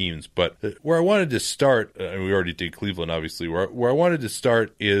these teams. But where I wanted to start, and we already did Cleveland, obviously, where I wanted to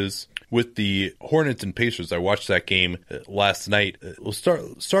start is with the Hornets and Pacers. I watched that game last night. We'll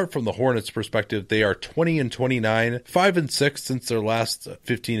start from the Hornets perspective. They are 20 and 29, 5 and 6 since their last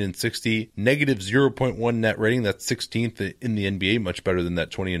 15 and 60, negative 0.1 net rating. That's 16th in the NBA, much better than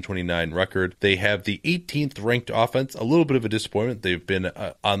that 20 and 29 record. They have the 18th ranked offense, a little bit of a disappointment. They've been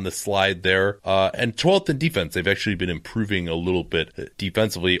on the slide there, and 12th in defense. They've actually been improving a little bit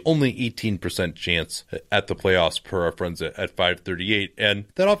defensively. Only 18% chance at the playoffs per our friends at 538, and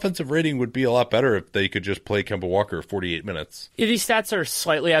that offensive rating would be a lot better if they could just play Kemba Walker 48 minutes. Yeah, these stats are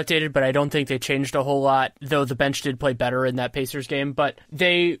slightly outdated, but I don't think they changed a whole lot, though the bench did play better in that Pacers game. But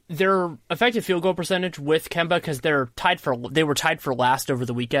their effective field goal percentage with Kemba, because they were tied for last over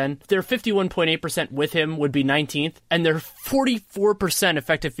the weekend. Their 51.8% with him would be 19th, and their 44%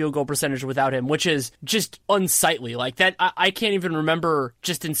 effective field goal percentage without him, which is just unsightly. Like that, I can't even remember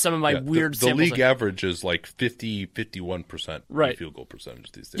just in some of my weird the league average is like 51% right. field goal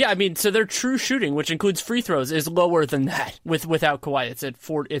percentage these days. Yeah, I mean, so their true shooting, which includes free throws, is lower than that without Kawhi.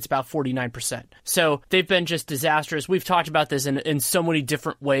 It's about 49%. So they've been just disastrous. We've talked about this in so many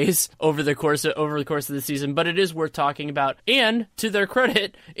different ways over the course of the season, but it is worth talking about. And to their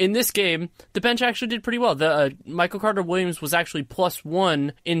credit, in this game, the bench actually did pretty well. The Michael Carter-Williams was actually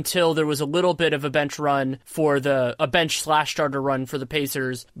 +1 until there was a little bit of a bench run for a bench/starter run for the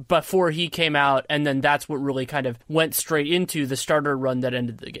Pacers before he came out, and then that's what really kind of went straight into the starter run that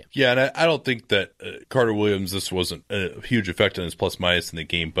ended the game. Yeah, and I don't think that Carter-Williams, this wasn't a huge effect on his plus-minus in the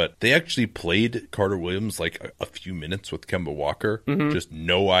game, but they actually played Carter-Williams like a few minutes with Kemba Walker. Mm-hmm. Just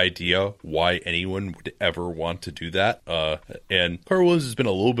no idea why anyone would ever want to do that. And Carter-Williams has been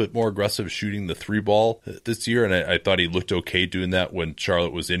a little bit more aggressive shooting the 3-ball this year, and I thought he looked okay doing that when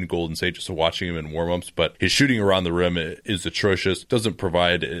Charlotte was in Golden State, just watching him in warm-ups, but his shooting around the rim is atrocious. Doesn't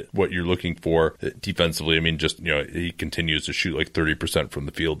provide what you're looking for defensively. I mean, just, he continues to shoot like 30% from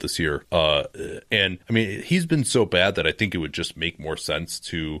the field this year. And I mean, he's been so bad that I think it would just make more sense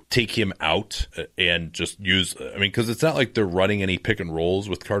to take him out and just use, because it's not like they're running any pick and rolls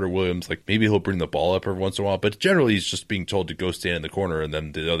with Carter-Williams. Like maybe he'll bring the ball up every once in a while, but generally he's just being told to go stand in the corner and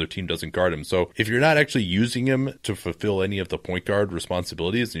then the other team doesn't guard him. So if you're not actually using him to fulfill any of the point guard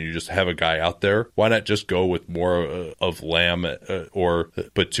responsibilities and you just have a guy out there, why not just go with more of Lamb or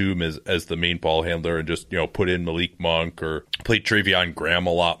Batum as the main ball handler and just, put in Malik Monk or play Travion Graham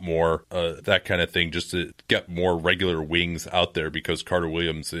a lot more, that kind of thing, just to get more regular wings out there because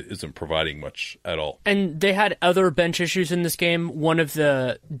Carter-Williams isn't providing much at all. And they had other bench issues in this game. One of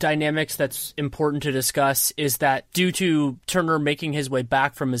the dynamics that's important to discuss is that due to Turner making his way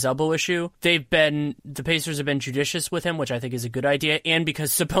back from his elbow issue, the Pacers have been judicious with him, which I think is a good idea, and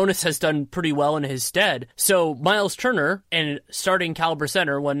because Sabonis has done pretty well in his stead. So Miles Turner, and starting caliber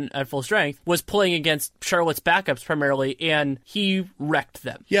center when at full strength, was playing against Charlotte's backups primarily, and he wrecked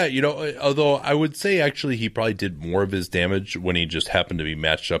them. Yeah, although I would say actually he probably did more of his damage when he just happened to be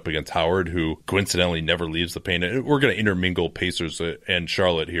matched up against Howard, who coincidentally never leaves the paint. We're going to intermingle Pacers and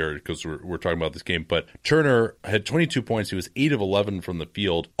Charlotte here because we're talking about this game, but Turner had 22 points. He was 8 of 11 from the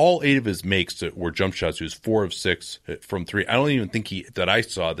field. All 8 of his makes were jump shots. He was 4 of 6 from 3. I don't even think I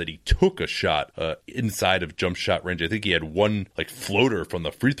saw that he took a shot inside of jump shot range. I think he had one like floater from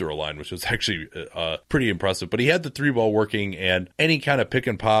the free throw line, which was actually pretty impressive. But he had the 3-ball working, and any kind of pick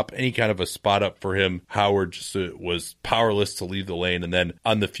and pop, any kind of a spot up for him, Howard just was powerless to leave the lane. And then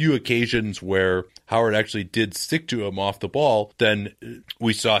on the few occasions where Howard actually did stick to him off the ball, then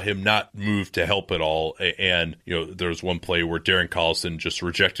we saw him not move to help at all. And, there was one play where Darren Collison just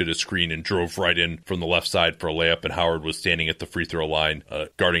rejected a screen and drove right in from the left side for a layup, and Howard was standing at the free throw line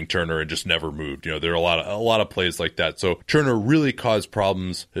guarding Turner and just never moved. There are a lot of plays like that. So Turner really caused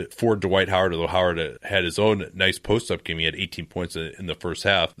problems for Dwight Howard, although Howard had his own nice post-up game. He had 18 points in the first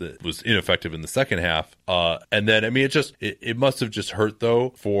half that was ineffective in the second half. And then, it must have just hurt,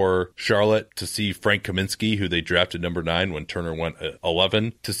 though, for Charlotte to see Frank Kaminsky, who they drafted number 9 when Turner went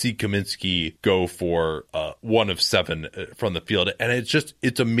 11, to see Kaminsky go for 1 of 7 from the field. And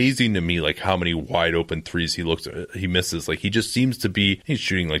it's amazing to me, like, how many wide open threes he misses. Like, he just seems to be, he's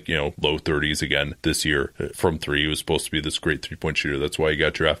shooting like, low 30s again this year from 3. He was supposed to be this great 3-point shooter. That's why he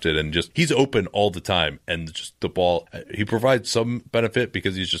got drafted. And just, he's open all the time. And just the ball, he provides some benefit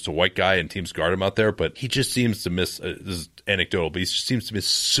because he's just a white guy and teams guard him out there, but he just seems to miss anecdotal, but he seems to miss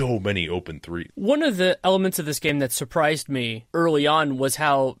so many open threes. One of the elements of this game that surprised me early on was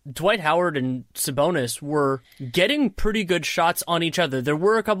how Dwight Howard and Sabonis were getting pretty good shots on each other. There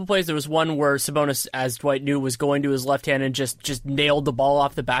were a couple plays. There was one where Sabonis, as Dwight knew, was going to his left hand and just nailed the ball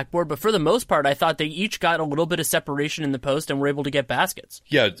off the backboard. But for the most part, I thought they each got a little bit of separation in the post and were able to get baskets.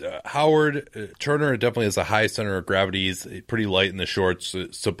 Yeah, Howard, Turner definitely has a high center of gravity. He's pretty light in the shorts.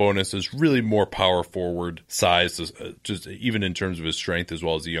 Sabonis is really more power forward size, just even in terms of his strength as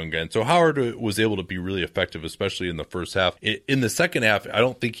well as a young guy. And so Howard was able to be really effective, especially in the first half. In the second half, I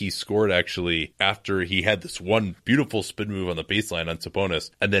don't think he scored actually after he had this one beautiful spin move on the baseline on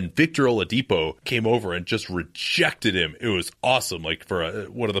Sabonis. And then Victor Oladipo came over and just rejected him. It was awesome. Like for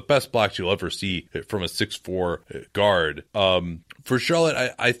one of the best blocks you'll ever see from a 6'4" guard. For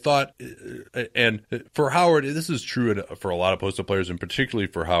Charlotte, I thought, and for Howard, this is true for a lot of post-up players, and particularly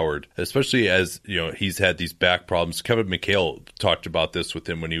for Howard, especially as, he's had these back problems. Kevin McHale talked about this with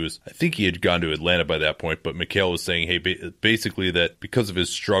him when I think he had gone to Atlanta by that point, but McHale was saying, hey, basically that because of his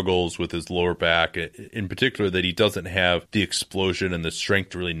struggles with his lower back, in particular, that he doesn't have the explosion and the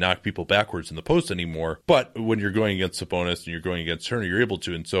strength to really knock people backwards in the post anymore. But when you're going against Sabonis and you're going against Turner, you're able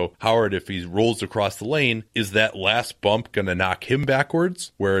to. And so Howard, if he rolls across the lane, is that last bump going to knock him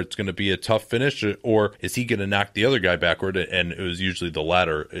backwards where it's going to be a tough finish, or is he going to knock the other guy backward? And it was usually the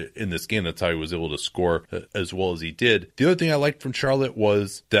latter in this game. That's how he was able to score as well as he did. The other thing I liked from Charlotte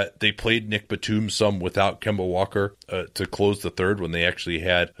was that they played Nick Batum some without Kemba Walker to close the third when they actually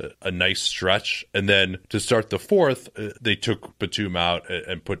had a nice stretch. And then to start the fourth, they took Batum out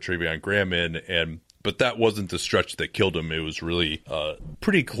and put Treveon Graham in, but that wasn't the stretch that killed him. It was really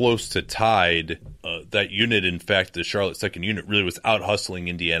pretty close to tied. That unit, in fact, the Charlotte second unit really was out hustling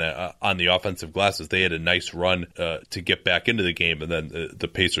Indiana on the offensive glasses. They had a nice run to get back into the game, and then the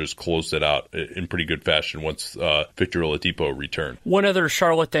Pacers closed it out in pretty good fashion once Victor Oladipo returned. One other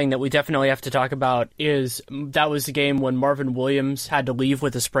Charlotte thing that we definitely have to talk about is that was the game when Marvin Williams had to leave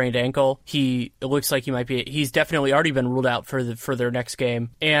with a sprained ankle. It looks like he's definitely already been ruled out for their next game,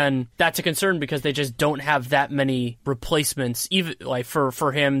 and that's a concern because they just don't have that many replacements, even like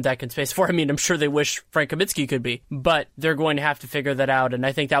for him that can space for. I mean, I'm sure they wish Frank Kaminsky could be, but they're going to have to figure that out. And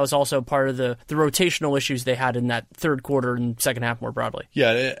I think that was also part of the rotational issues they had in that third quarter and second half more broadly.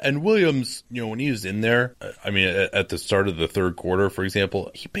 Yeah, and Williams, when he was in there, I mean, at the start of the third quarter, for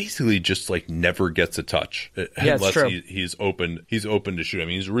example, he basically just like never gets a touch unless he's open. He's open to shoot. I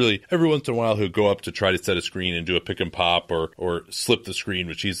mean, he's really every once in a while he'll go up to try to set a screen and do a pick and pop or slip the screen,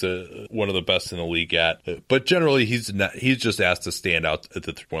 which he's one of the best in the league at. But generally, he's just asked to stand out at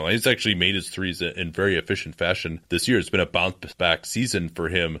the 3-point line. He's actually made his threes in very efficient fashion this year. It's been a bounce back season for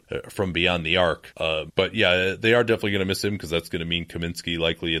him from beyond the arc. But yeah, they are definitely going to miss him because that's going to mean Kaminsky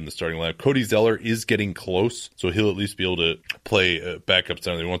likely in the starting lineup. Cody Zeller is getting close, so he'll at least be able to play backup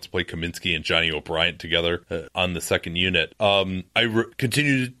center. They want to play Kaminsky and Johnny O'Bryant together on the second unit. I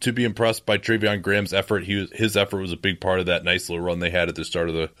continue to be impressed by Treveon Graham's effort. His effort was a big part of that nice little run they had at the start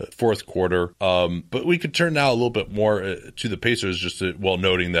of the fourth quarter. But we could turn now a little bit more to the Pacers, just while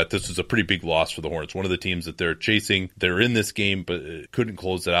noting that this is a pretty big loss for the Hornets. One of the teams that they're chasing. They're in this game, but couldn't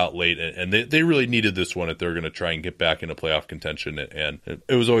close it out late. And they really needed this one if they're going to try and get back into playoff contention. And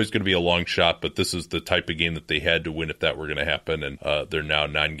it was always going to be a long shot, but this is the type of game that they had to win if that were going to happen. And they're now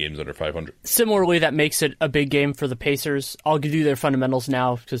 9 games under 500. Similarly, that makes it a big game for the Pacers. I'll do their fundamentals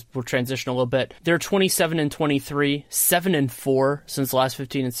now because we'll transition a little bit. They're 27-23, 7-4 since the last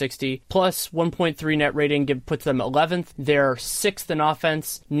 15 and 60, plus 1.3 net rating puts them 11th. They're 6th in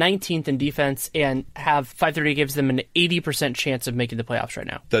offense, 19th in defense, and have 530 gives them an 80% chance of making the playoffs right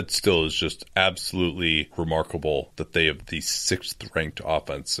now. That still is just absolutely remarkable that they have the 6th ranked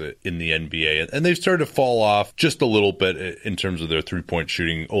offense in the NBA. And they've started to fall off just a little bit in terms of their 3-point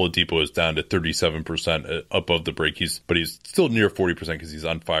shooting. Oladipo is down to 37% above the break. But he's still near 40% because he's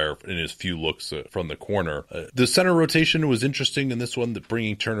on fire in his few looks from the corner. The center rotation was interesting in this one,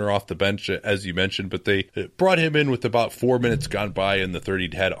 bringing Turner off the bench, as you mentioned, but they brought him in with about 4 minutes gone by in the third.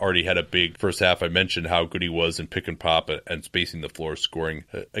 He'd already had a big first half. I mentioned how good he was in pick and pop and spacing the floor, scoring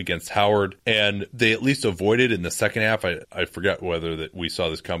against Howard. And they at least avoided in the second half. I forget whether that we saw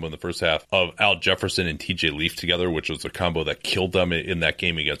this combo in the first half of Al Jefferson and TJ Leaf together, which was a combo that killed them in that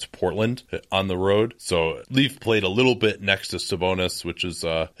game against Portland on the road. So Leaf played a little bit next to Sabonis, which is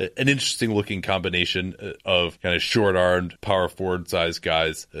an interesting looking combination of kind of short-armed, power forward-sized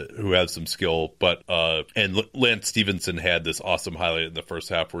guys who have some skill. But and Lance Stevenson had this awesome highlight in the first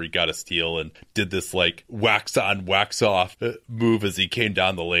half where he got a steal McMillan did this like wax on, wax off move as he came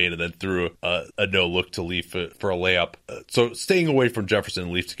down the lane and then threw a no look to Leaf for a layup. So staying away from Jefferson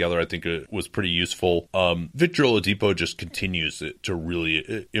and Leaf together, I think it was pretty useful. Victor Oladipo just continues to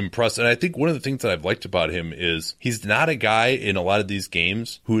really impress. And I think one of the things that I've liked about him is he's not a guy in a lot of these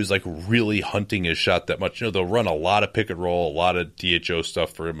games who is like really hunting his shot that much. They'll run a lot of pick and roll, a lot of DHO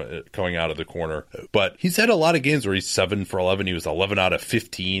stuff for him coming out of the corner. But he's had a lot of games where he's 7 for 11. He was 11 out of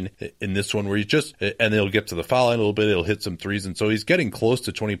 15 in this one where he's just, and they'll get to the foul line a little bit. He'll hit some threes. And so he's getting close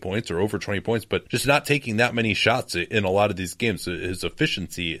to 20 points or over 20 points, but just not taking that many shots in a lot of these games. His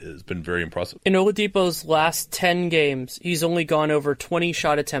efficiency has been very impressive. In Oladipo's last 10 games, he's only gone over 20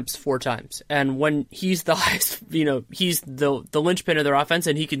 shot attempts 4 times. And when he's the highest, he's the linchpin of their offense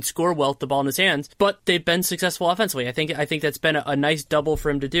and he can score well with the ball in his hands, but they've been successful offensively. I think that's been a nice double for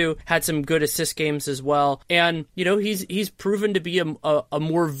him to do. Had some good assist games as well. And, he's proven to be a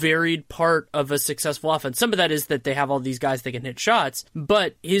more varied part of a successful offense. Some of that is that they have all these guys that can hit shots,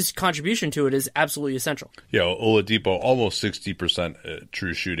 but his contribution to it is absolutely essential. Yeah, Oladipo, almost 60%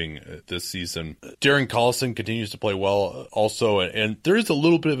 true shooting this season. Darren Collison continues to play well also, and there is a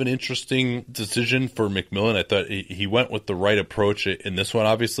little bit of an interesting decision for McMillan. I thought he went with the right approach in this one,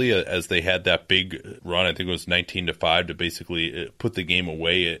 obviously, as they had that big run. I think it was 19-5 to basically put the game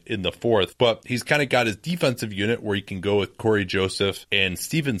away in the fourth. But he's kind of got his defensive unit where he can go with Corey Joseph and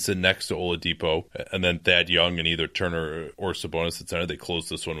Stevenson next to Oladipo, and then Thad Young and either Turner or Sabonis at center. They closed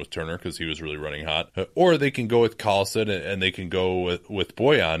this one with Turner because he was really running hot. Or they can go with Collison and they can go with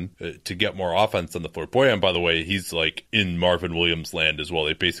Bojan to get more offense on the floor. Bojan, by the way, he's like in Marvin Williams land as well.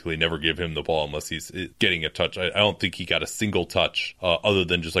 They basically never give him the ball unless he's getting a touch. I don't think he got a single touch other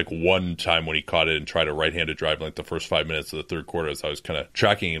than just like one time when he caught it and tried a right-handed drive in like the first 5 minutes of the third quarter as I was kind of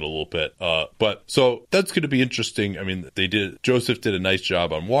tracking it a little bit. But so that's going to be interesting. I mean, Joseph did a nice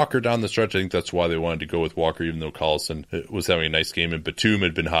job on Walker down the stretch. I think that's why they wanted to go with Walker, even though Collison was having a nice game and Batum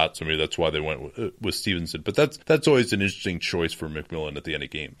had been hot. So maybe that's why they went with Stevenson. But that's always an interesting choice for McMillan at the end of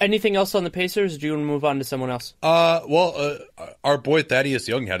the game. Anything else on the Pacers? Or do you want to move on to someone else? Our boy Thaddeus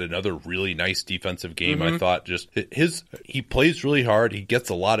Young had another really nice defensive game. Mm-hmm. I thought just he plays really hard. He gets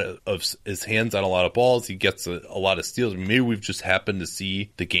a lot of his hands on a lot of balls. He gets a lot of steals. Maybe we've just happened to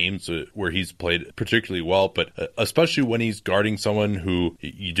see the games where he's played particularly well, but especially when he's guarding someone who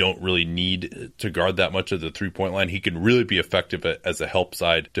you don't really need to guard that much at the three-point line, he can really be effective as a help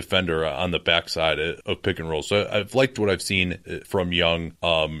side defender on the backside of pick and roll. So I've liked what I've seen from Young,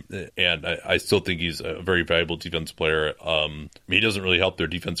 and I still think he's a very valuable defense player. He doesn't really help their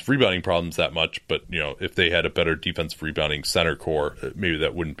defensive rebounding problems that much, but if they had a better defensive rebounding center core, maybe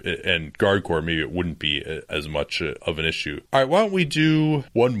that wouldn't, and guard core, maybe it wouldn't be as much of an issue. All right, why don't we do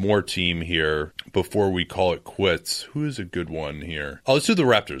one more team here before we call it quits? Who is a good one here? Let's do the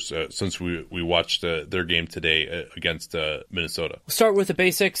Raptors, since we watched their game today against Minnesota. We'll start with the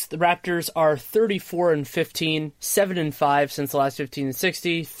basics. The Raptors are 34-15, 7-5 since the last 15 and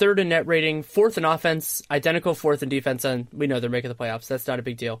 60, third in net rating, fourth in offense, identical fourth in defense, and we know they're making the playoffs. That's not a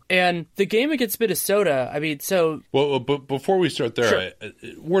big deal. And the game against Minnesota, but before we start there, sure.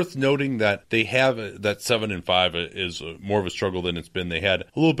 Worth noting that they have that 7-5 is more of a struggle than it's been. They had a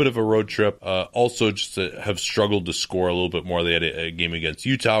little bit of a road trip, also just have struggled to score a little bit more. They had a game against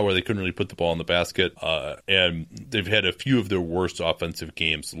Utah where they couldn't really put the ball in the basket, and they've had a few of their worst offensive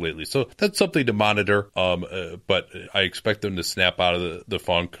games lately. So that's something to monitor, but I expect them to snap out of the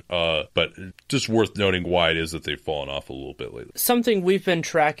funk, but just worth noting why it is that they've fallen off a little bit lately. Something we've been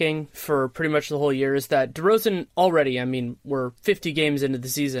tracking for pretty much the whole year is that DeRozan already, we're 50 games into the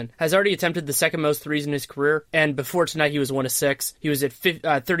season, has already attempted the second most threes in his career, and before tonight he was 1 of 6. He was at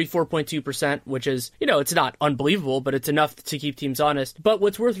 34.2%, which is, it's not unbelievable, but it's enough to keep teams honest. But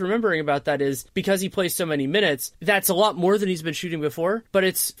what's worth remembering about that is because he plays so many minutes, that's a lot more than he's been shooting before, but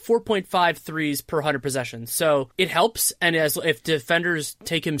it's 4.5 threes per 100 possessions. So it helps, and if defenders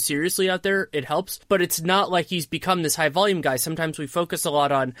take him seriously out there, it helps, but it's not like he's become this high volume guy. Sometimes we focus a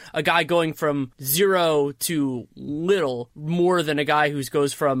lot on a guy going from 0 to little more than a guy who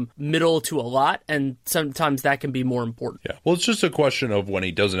goes from middle to a lot, and sometimes that can be more important. Yeah, well, it's just a question of when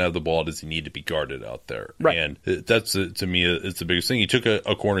he doesn't have the ball, does he need to be guarded out there? Right. And that's, to me, it's the biggest thing. He took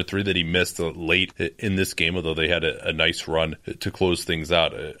a corner three that he missed late in this game, although they had a nice run to close things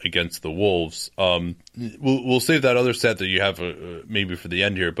out against the Wolves. We'll save that other stat that you have maybe for the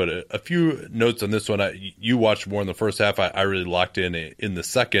end here, but a few notes on this one. You watched more in the first half. I really locked in the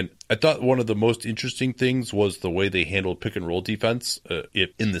second. I thought one of the most interesting things was the way they handled pick and roll defense.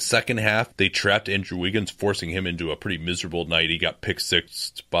 In the second half, they trapped Andrew Wiggins, forcing him into a pretty miserable night. He got pick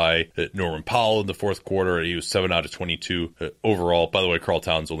sixed by Norman Powell in the fourth quarter, and he was 7 out of 22 overall. By the way, Karl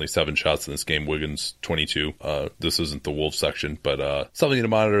Towns only 7 shots in this game, Wiggins 22. This isn't the Wolves section, but something to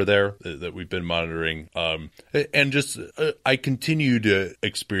monitor there that we've been monitoring. And just I continue to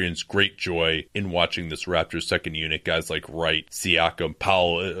experience great joy in watching this Raptors second unit. Guys like Wright, Siakam,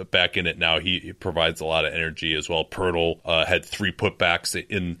 Powell back in it now. He provides a lot of energy as well. Pirtle had 3 putbacks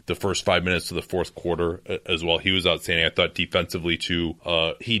in the first 5 minutes of the fourth quarter as well. He was outstanding. I thought defensively too,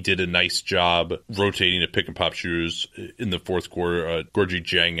 he did a nice job rotating the pick and pop shooters in the fourth quarter. Gorgie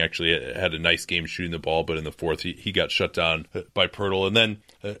Jang actually had a nice game shooting the ball, but in the fourth he got shut down by Pirtle. And then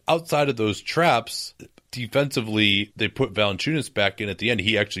outside of those traps, defensively, they put Valanciunas back in at the end.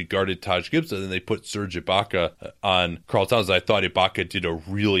 He actually guarded Taj Gibson, and they put Serge Ibaka on Karl Towns. I thought Ibaka did a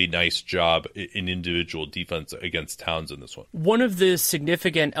really nice job in individual defense against Towns in this one. One of the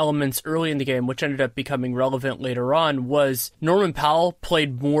significant elements early in the game, which ended up becoming relevant later on, was Norman Powell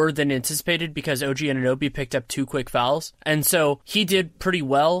played more than anticipated because OG Anunoby picked up 2 quick fouls. And so he did pretty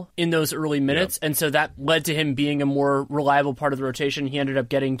well in those early minutes. Yeah. And so that led to him being a more reliable part of the rotation. He ended up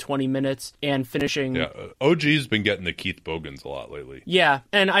getting 20 minutes and finishing... Yeah. OG's been getting the Keith Bogans a lot lately. Yeah,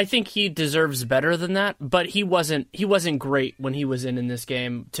 and I think he deserves better than that, but he wasn't great when he was in this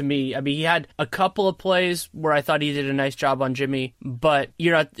game to me. I mean, he had a couple of plays where I thought he did a nice job on Jimmy, but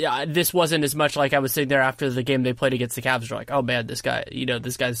this wasn't as much like I was sitting there after the game they played against the Cavs. We're like, oh man, this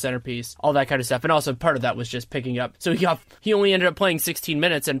guy's centerpiece, all that kind of stuff. And also part of that was just picking up. So he only ended up playing 16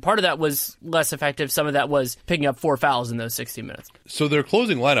 minutes, and part of that was less effective. Some of that was picking up 4 fouls in those 16 minutes. So their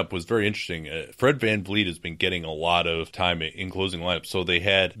closing lineup was very interesting. Fred VanVleet has been getting a lot of time in closing lineups. So they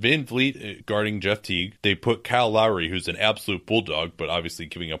had VanVleet guarding Jeff Teague. They put Kyle Lowry, who's an absolute bulldog, but obviously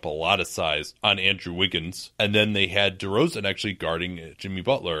giving up a lot of size, on Andrew Wiggins. And then they had DeRozan actually guarding Jimmy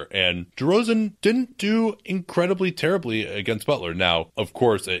Butler. And DeRozan didn't do incredibly terribly against Butler. Now, of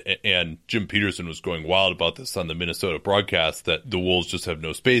course, and Jim Peterson was going wild about this on the Minnesota broadcast, that the Wolves just have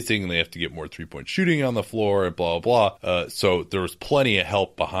no spacing and they have to get more three-point shooting on the floor and blah, blah, blah. So there was plenty of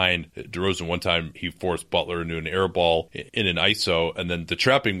help behind DeRozan. One time he forced Butler into an air ball in an ISO, and then the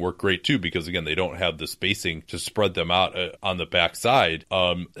trapping worked great too because again they don't have the spacing to spread them out on the backside.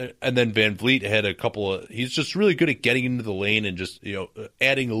 And then VanVleet had a couple of, he's just really good at getting into the lane and just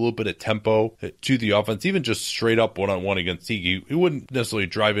adding a little bit of tempo to the offense, even just straight up one-on-one against Teague. He wouldn't necessarily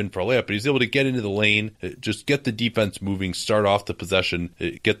drive in for a layup, but he's able to get into the lane, just get the defense moving, start off the possession,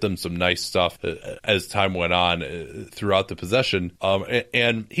 get them some nice stuff as time went on throughout the possession.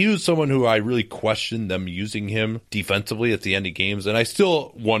 And he was someone who I really questioned them using him defensively at the end of games. And I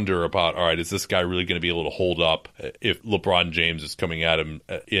still wonder about, all right, is this guy really going to be able to hold up if LeBron James is coming at him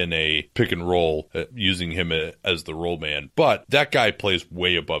in a pick and roll, using him as the roll man? But that guy plays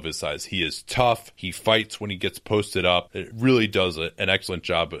way above his size. He is tough. He fights when he gets posted up. It really does an excellent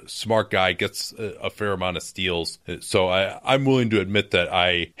job. Smart guy, gets a fair amount of steals. So I'm willing to admit that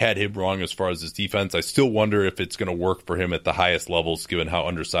I had him wrong as far as his defense. I still wonder if it's going to work for him at the highest levels, given how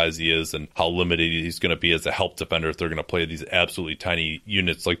undersized he is and how limited he's going to be as a help defender if they're going to play these absolutely tiny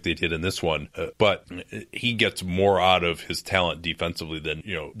units like they did in this one. But he gets more out of his talent defensively than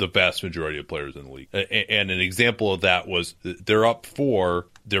the vast majority of players in the league. And an example of that was they're up 4.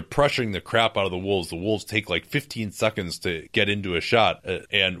 They're pressuring the crap out of the Wolves. The Wolves take like 15 seconds to get into a shot,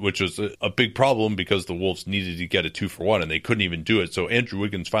 and which was a big problem because the Wolves needed to get a 2-for-1 and they couldn't even do it. So Andrew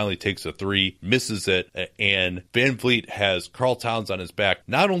Wiggins finally takes a 3, misses it, and VanVleet has Karl Towns on his back.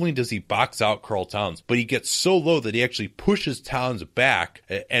 Not only does he box out Karl Towns, but he gets so low that he actually pushes Towns back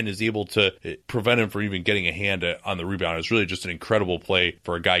and is able to prevent him from even getting a hand on the rebound. It's really just an incredible play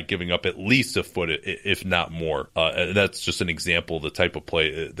for a guy giving up at least a foot, if not more. And that's just an example of the type of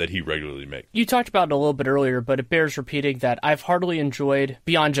play that he regularly makes. You talked about it a little bit earlier, but it bears repeating that I've heartily enjoyed,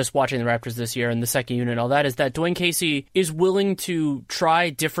 beyond just watching the Raptors this year and the second unit and all that, is that Dwayne Casey is willing to try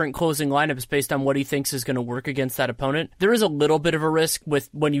different closing lineups based on what he thinks is going to work against that opponent. There is a little bit of a risk with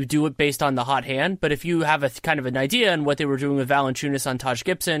when you do it based on the hot hand, but if you have a kind of an idea on what they were doing with Valanciunas on Taj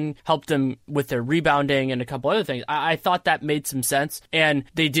Gibson, helped them with their rebounding and a couple other things, I thought that made some sense, and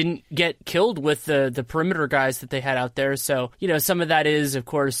they didn't get killed with the perimeter guys that they had out there. So, some of that is, of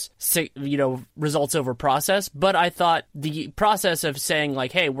course, results over process, but I thought the process of saying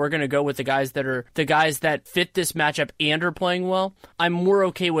like, hey, we're going to go with the guys that fit this matchup and are playing well, I'm more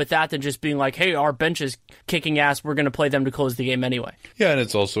okay with that than just being like, hey, our bench is kicking ass, we're going to play them to close the game anyway. Yeah, and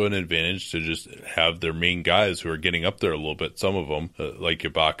it's also an advantage to just just have their main guys who are getting up there a little bit, some of them, like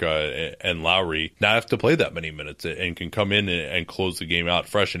Ibaka and Lowry, not have to play that many minutes and can come in and close the game out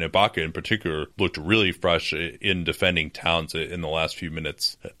fresh. And Ibaka in particular looked really fresh in defending Towns in the last few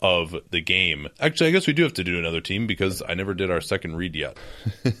minutes of the game. Actually, I guess we do have to do another team because I never did our second read yet.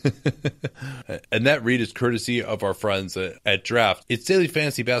 And that read is courtesy of our friends at Draft. It's daily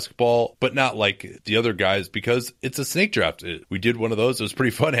fantasy basketball, but not like the other guys because it's a snake draft. We did one of those. It was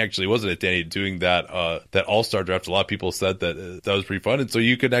pretty fun, actually, wasn't it, Danny, doing that all-star draft. A lot of people said that that was pretty fun. And so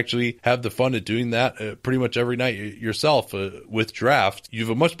you could actually have the fun of doing that pretty much every night yourself with Draft. You have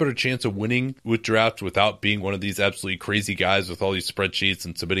a much better chance of winning with Draft without being one of these absolutely crazy guys with all these spreadsheets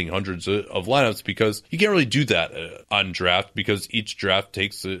and submitting hundreds of lineups, because you can't really do that on Draft because each draft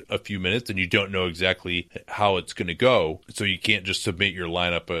takes a few minutes and you don't know exactly how it's going to go. So you can't just submit your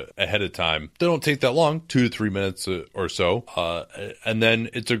lineup ahead of time. They don't take that long, 2 to 3 minutes or so. And then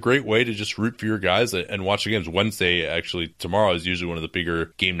it's a great way to just root for your guys and watch the games. Wednesday, actually, tomorrow is usually one of the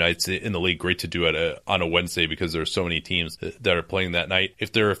bigger game nights in the league. Great to do it on a Wednesday because there are so many teams that are playing that night.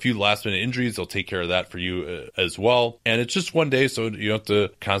 If there are a few last minute injuries, they'll take care of that for you as well. And it's just one day, so you don't have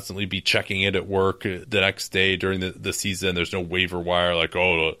to constantly be checking it at work the next day during the season. There's no waiver wire like,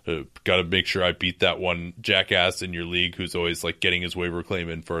 got to make sure I beat that one jackass in your league who's always like getting his waiver claim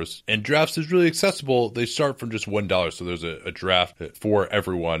in first. And Drafts is really accessible. They start from just $1, so there's a draft for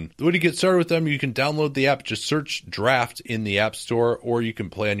everyone. The way to get started with them, you can download the app. Just search Draft in the App Store, or you can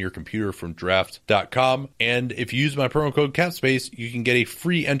play on your computer from draft.com. And if you use my promo code CAPSPACE, you can get a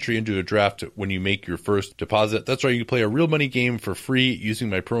free entry into a draft when you make your first deposit. That's right, you can play a real money game for free using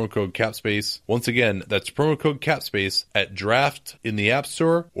my promo code CAPSPACE. Once again, that's promo code CAPSPACE at Draft in the App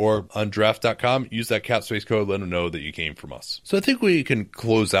Store or on draft.com. Use that CAPSPACE code, let them know that you came from us. So I think we can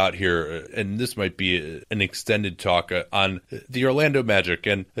close out here, and this might be an extended talk on the Orlando Magic.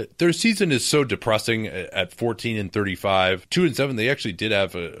 And their season is so depressing at 14-35, 2-7. They actually did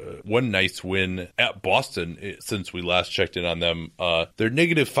have one nice win at Boston since we last checked in on them. Their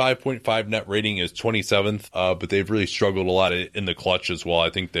negative 5.5 net rating is 27th, but they've really struggled a lot in the clutch as well. I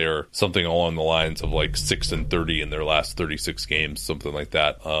think they're something along the lines of like 6-30 in their last 36 games, something like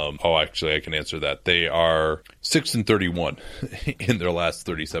that. Actually, I can answer that. They are 6-31 in their last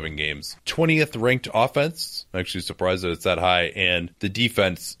 37 games. 20th ranked offense. I'm actually surprised that it's that high. And the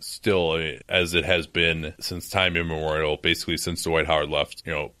defense still, as it has been since time immemorial, basically since Dwight Howard left,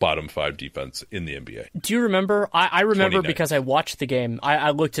 bottom 5 defense in the NBA. Do you remember? I remember because I watched the game. I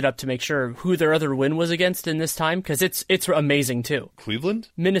looked it up to make sure who their other win was against in this time, because it's amazing too. Cleveland?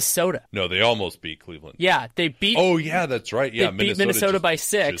 Minnesota. No, they almost beat Cleveland. Yeah, they beat. Oh yeah, that's right. Yeah, they beat Minnesota by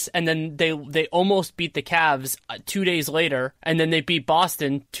 6, and then they almost beat the Cavs 2 days later, and then they beat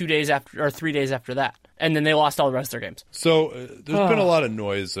Boston 2 days after, or 3 days after that. And then they lost all the rest of their games. So there's been a lot of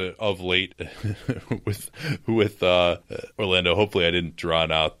noise of late with Orlando. Hopefully I didn't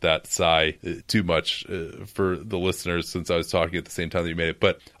drown out that sigh too much for the listeners, since I was talking at the same time that you made it.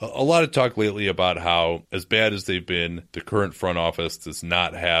 But a lot of talk lately about how, as bad as they've been, the current front office does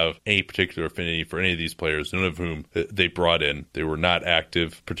not have any particular affinity for any of these players, none of whom they brought in. They were not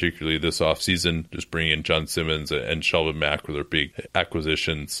active, particularly this offseason, just bringing in John Simmons and Shelvin Mack with their big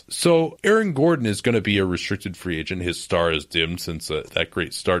acquisitions. So Aaron Gordon is going to be a restricted free agent. His star has dimmed since that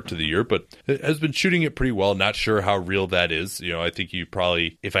great start to the year, but has been shooting it pretty well. Not sure how real that is. I think you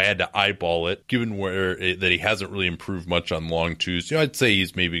probably, if I had to eyeball it, given that he hasn't really improved much on long twos, I'd say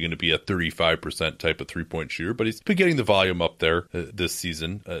he's maybe going to be a 35% type of three-point shooter, but he's been getting the volume up there this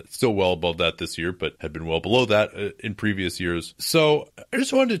season. Still well above that this year, but had been well below that in previous years. So I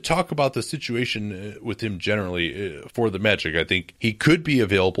just wanted to talk about the situation with him generally for the Magic. I think he could be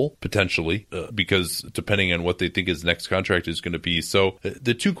available potentially because depending on what they think his next contract is going to be. So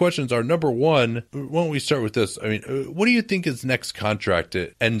the two questions are, number one, why don't we start with this? I mean, what do you think his next contract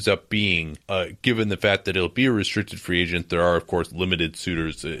ends up being, given the fact that it'll be a restricted free agent? There are, of course, limited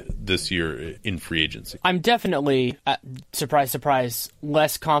suitors this year in free agency. I'm definitely, surprise, surprise,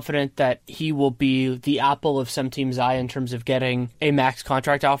 less confident that he will be the apple of some team's eye in terms of getting a max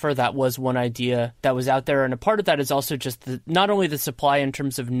contract offer. That was one idea that was out there. And a part of that is also just not only the supply in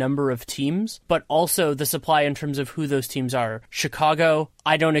terms of number of teams, but also the supply in terms of who those teams are. Chicago,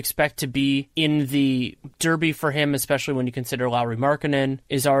 I don't expect to be in the derby for him, especially when you consider Lauri Markkanen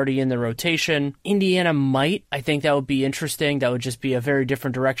is already in the rotation. Indiana might. I think that would be interesting. That would just be a very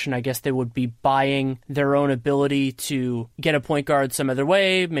different direction. I guess they would be buying their own ability to get a point guard some other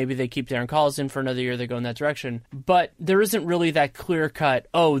way. Maybe they keep Darren Collison for another year. They go in that direction. But there isn't really that clear cut,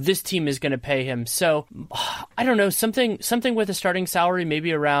 this team is going to pay him. So I don't know, something with a starting salary,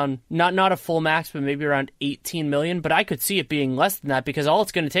 maybe around not a full max, but maybe around $18 million. But I could see it being less than that because all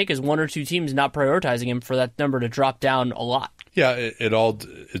it's going to take is one or two teams not prioritizing him for that number to drop down a lot. Yeah,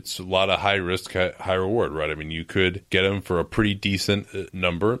 it's a lot of high risk, high reward, right? I mean, you could get him for a pretty decent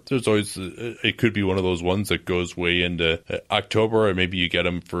number. There's always, it could be one of those ones that goes way into October, or maybe you get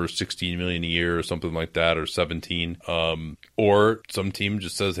him for $16 million a year or something like that, or 17. Or some team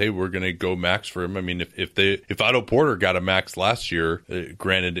just says, hey, we're going to go max for him. I mean, if Otto Porter got a max last year,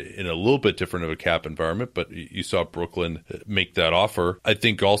 granted in a little bit different of a cap environment, but you saw Brooklyn make that offer. I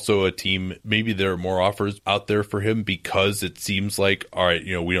think also a team, maybe there are more offers out there for him because it seems like, all right,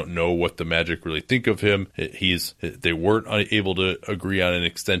 we don't know what the Magic really think of him. They weren't able to agree on an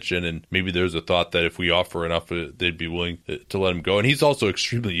extension, and maybe there's a thought that if we offer enough, they'd be willing to let him go. And he's also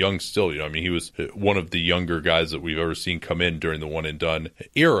extremely young still. I mean, he was one of the younger guys that we've ever seen come in during the one and done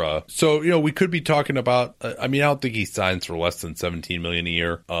era. So, we could be talking about, I don't think he signs for less than $17 million a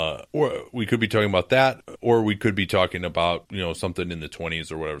year. Or we could be talking about that, or we could be talking about, something in the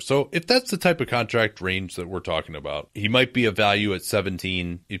 20s or whatever. So if that's the type of contract range that we're talking about, he might be a value at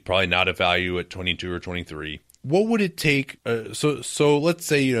 17. He's probably not a value at 22 or 23. What would it take? So let's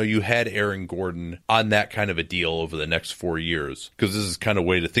say, you had Aaron Gordon on that kind of a deal over the next 4 years, because this is kind of a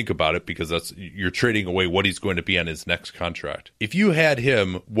way to think about it, because you're trading away what he's going to be on his next contract. If you had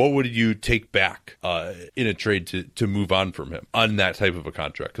him, what would you take back in a trade to move on from him on that type of a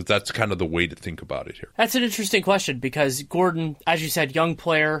contract? Because that's kind of the way to think about it here. That's an interesting question, because Gordon, as you said, young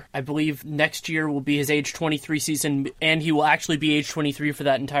player, I believe next year will be his age 23 season, and he will actually be age 23 for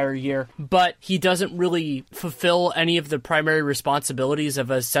that entire year. But he doesn't really fulfill any of the primary responsibilities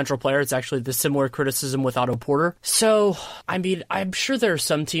of a central player. It's actually the similar criticism with Otto Porter. So, I'm sure there are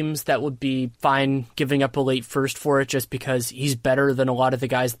some teams that would be fine giving up a late first for it, just because he's better than a lot of the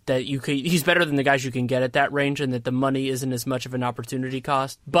guys he's better than the guys you can get at that range, and that the money isn't as much of an opportunity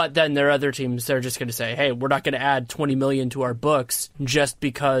cost. But then there are other teams that are just going to say, hey, we're not going to add $20 million to our books just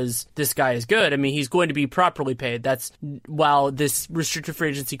because this guy is good. I mean, he's going to be properly paid. While this restricted free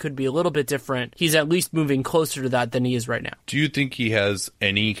agency could be a little bit different, he's at least moving closer to that than he is right now. Do you think he has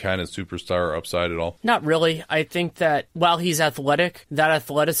any kind of superstar upside at all? Not really. I think that while he's athletic, that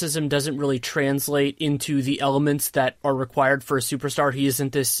athleticism doesn't really translate into the elements that are required for a superstar. He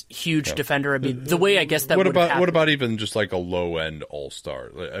isn't this huge defender. I mean, the way I guess that what about even just like a low-end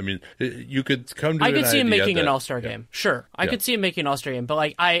all-star? I mean, you could come to I could see him making an all-star game. Sure. I could see him making an all-star game.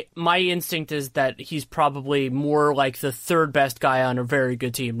 But my instinct is that he's probably more like the third best guy on a very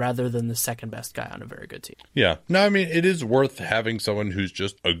good team rather than the second best guy on a very good team. Yeah. No, I mean, it is worth having someone who's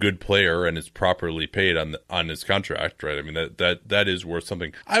just a good player and is properly paid on his contract, right? I mean, that is worth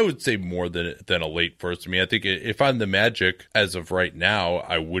something. I would say more than a late first. I mean, I think if I'm the Magic as of right now,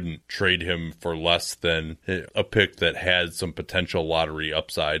 I wouldn't trade him for less than a pick that has some potential lottery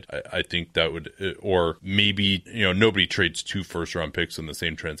upside. I think that would, or maybe, nobody trades 2 first-round picks in the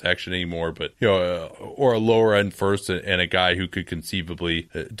same transaction anymore, but, or a lower-end first and a guy who could conceivably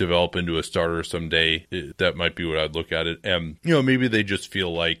develop into a starter someday. That might be what I'd look at it. And, maybe they just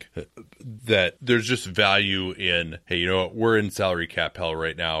feel like that there's just value in, hey, we're in salary cap hell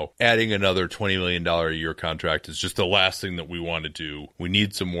right now. Adding another $20 million a year contract is just the last thing that we want to do. We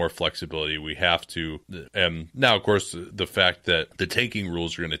need some more flexibility. We have to. And now, of course, the fact that the tanking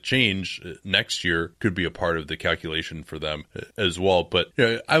rules are going to change next year could be a part of the calculation for them as well. But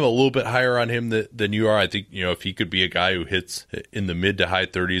I'm a little bit higher on him than you are. I think, if he could be a guy who hits in the mid to high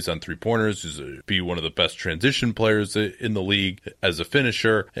 30s on 3-pointers, be one of the best transition players in the league as a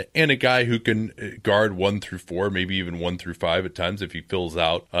finisher, and a guy who can guard 1 through 4, maybe even 1 through 5 at times if he fills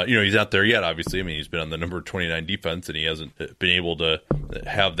out. He's not there yet, obviously. I mean, he's been on the number 29 defense, and he hasn't been able to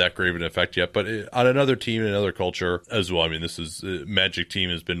have that great of an effect yet. But on another team, another culture as well. I mean, this is Magic team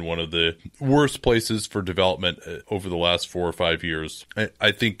has been one of the worst places for development over the last 4 or 5 years.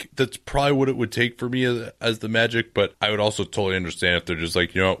 I think that's probably what it would take for me as the Magic, but I would also totally understand if they're just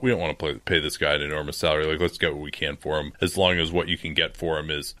like, we don't want to pay this guy an enormous salary. Like, let's get what we can for him, as long as what you can get for him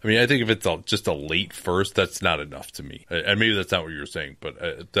is. I mean, I think if it's just a late first, that's not enough to me. And maybe that's not what you're saying, but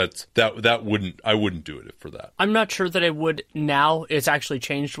I wouldn't do it for that. I'm not sure that I would now. It's actually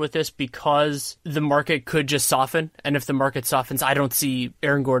changed with this because the market could just soften, and if the market softens, I don't see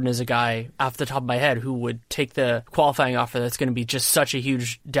Aaron Gordon as a guy off the top of my head who would take the qualifying offer that's going to be just such a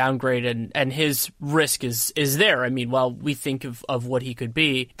huge downgrade, and his risk is there. I mean, while we think of what he could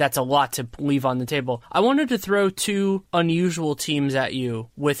be, that's a lot to leave on the table. I wanted to throw 2 unusual teams at you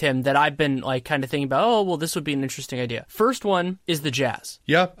with him that I've been like kind of thinking about, oh, well, this would be an interesting idea. First one is the Jazz.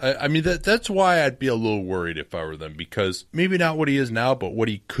 Yeah, I mean, that's why I'd be a little worried if I were them, because maybe not what he is now, but what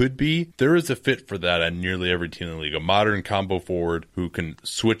he could be. There is a fit for that on nearly every team in the league. A modern combo forward who can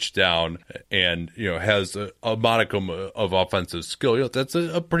switch down and, has a modicum of offensive skill. That's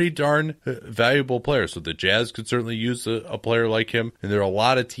a pretty darn valuable player. So the Jazz could certainly use a player like him. And there are a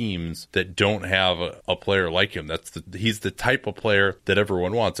lot of teams that don't have a player like him. He's the type of player that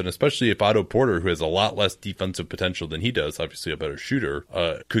everyone wants. And especially if Otto Porter, who has a lot less defensive potential than he does, obviously a better shooter,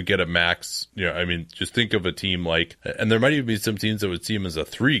 could get a max. Just think of a team like, and there might even be some teams that would see him as a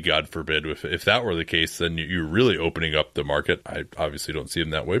 3, God forbid. If that were the case, then you're really opening up the market. I obviously don't see him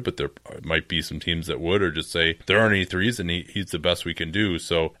that way, but there might be some teams that would, or just say there aren't any 3s and he's the best we can do.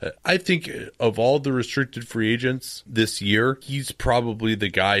 So I think of all the restricted free agents this year, he's probably the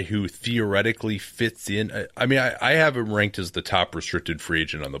guy who theoretically fits in. I have him ranked as the top restricted free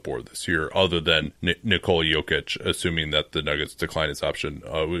agent on the board this year, other than Nikola Jokic, assuming that the Nuggets decline his option.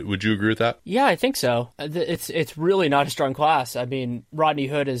 Would you agree with that? Yeah, I think so. It's really not a strong class. I mean, Rodney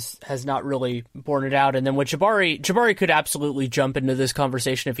Hood has not really borne it out. And then with Jabari could absolutely jump into this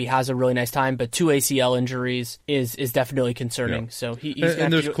conversation if he has a really nice time, but 2 ACL injuries is definitely concerning. Yeah. So he's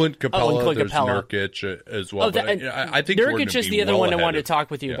and there's Clint Capella, there's Nurkic as well. I think Nurkic is the other one I wanted to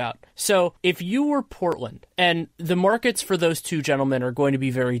talk with you about. So if you were Portland, and the markets for those two gentlemen are going to be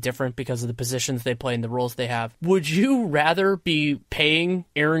very different because of the positions they play and the roles they have, would you rather be paying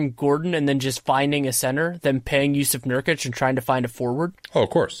Aaron Gordon and then just finding a center than paying Yusuf Nurkic and trying to find a forward? Oh, of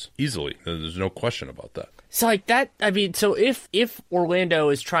course. Easily. There's no question about that. So like that, so if Orlando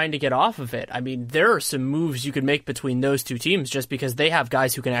is trying to get off of it, there are some moves you could make between those two teams just because they have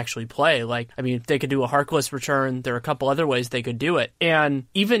guys who can actually play. They could do a Harkless return. There are a couple other ways they could do it. And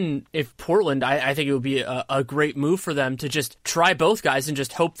even if Portland, I think it would be a great move for them to just try both guys and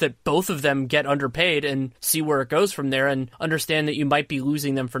just hope that both of them get underpaid and see where it goes from there, and understand that you might be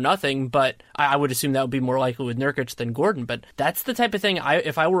losing them for nothing. But I would assume that would be more likely with Nurkic than Gordon. But that's the type of thing,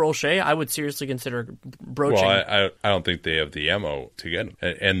 if I were O'Shea, I would seriously consider broaching. Well, I don't think they have the ammo to get him.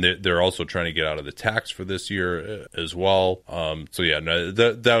 And they're also trying to get out of the tax for this year as well.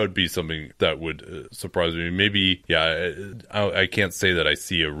 That would be something that would surprise me. Maybe, I can't say that I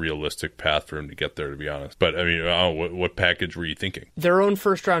see a realistic path for him to get there, to be honest. But, what package were you thinking? Their own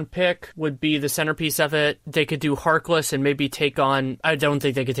first-round pick would be the centerpiece of it. They could do Harkless and maybe take on, I don't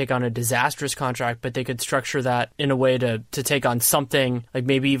think they could take on a disastrous contract, but they could structure that in a way to take on something, like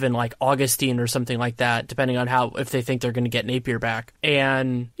maybe even like Augustine or something like that, depending on if they think they're going to get Napier back.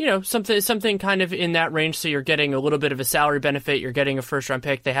 And, something kind of in that range, so you're getting a little bit of a salary benefit, you're getting a first-round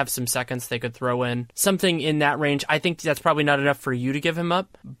pick, they have some seconds they could throw in. Something in that range. I think that's probably not enough for you to give him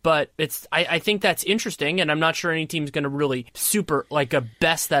up, but I think that's interesting, and I'm not sure any team's going to really super,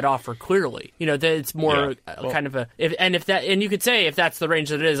 best that offer clearly. It's more kind of and you could say if that's the range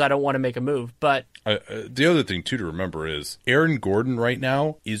that it is, I don't want to make a move, but... the other thing, too, to remember is Aaron Gordon right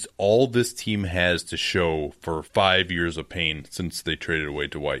now is all this team has to show for 5 years of pain since they traded away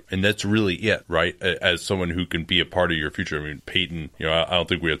Dwight. And that's really it, right? As someone who can be a part of your future. Peyton, I don't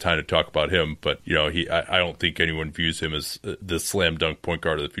think we have time to talk about him, but, I don't think anyone views him as the slam dunk point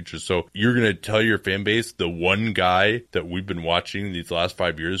guard of the future. So you're going to tell your fan base the one guy that we've been watching these last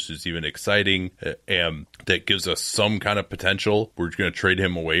 5 years who's even exciting and that gives us some kind of potential, we're going to trade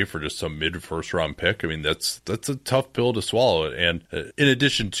him away for just some mid-first round pick. That's a tough pill to swallow. And in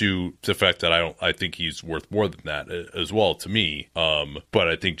addition to the fact that I think he's worth more than that as well to me. But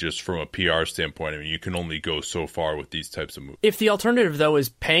I think just from a PR standpoint, you can only go so far with these types of moves. If the alternative, though, is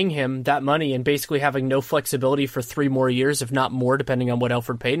paying him that money and basically having no flexibility for 3 more years, if not more, depending on what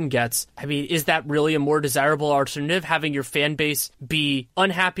Elfrid Payton gets, is that really a more desirable alternative? Having your fan base be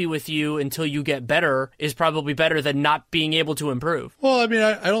unhappy with you until you get better is probably better than not being able to improve. Well,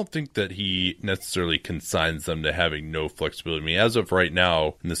 I don't think that he necessarily consigns them to having no flexibility. As of right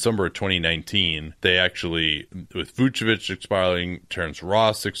now, in the summer of 2019, they actually, with Vucevic expiring, Terrence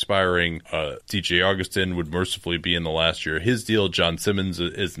Ross expiring, DJ Augustin would mercifully be in the last year of his deal. John Simmons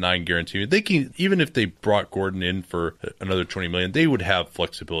is non-guaranteed. They can, even if they brought Gordon in for another $20 million, they would have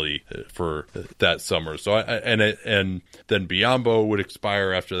flexibility for that summer. So, and then Biyombo would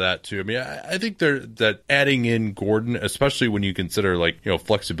expire after that too. I think that adding in Gordon, especially when you consider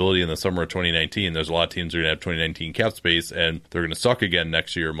flexibility in the summer of 2019, there's a lot of teams that are going to have 2019 cap space and they're going to suck again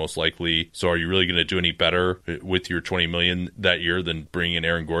next year most likely. So are you really going to do any better with your $20 million that year than bringing in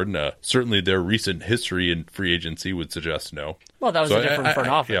Aaron Gordon? Certainly their recent history in free agency would suggest no. Well, that was a different front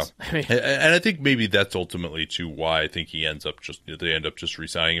office. Yeah. I mean, and I think maybe that's ultimately too why I think they end up just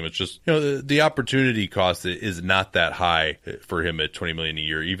re-signing him. It's just, the opportunity cost is not that high for him at $20 million a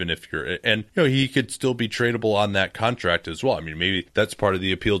year, even if he could still be tradable on that contract as well. I mean, maybe that's part of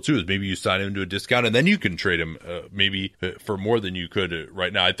the appeal too, is maybe you sign him to a discount and then you can trade him maybe for more than you could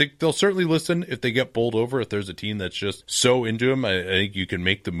right now. I think they'll certainly listen if they get bowled over. If there's a team that's just so into him, I think you can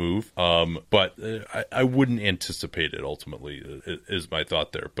make the move. But I wouldn't anticipate it ultimately, is my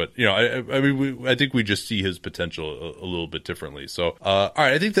thought there. But, I think we just see his potential a little bit differently. So, all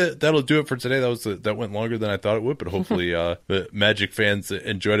right, I think that'll do it for today. That went longer than I thought it would, but hopefully the Magic fans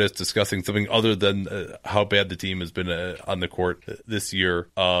enjoyed us discussing something other than how bad the team has been on the court this year.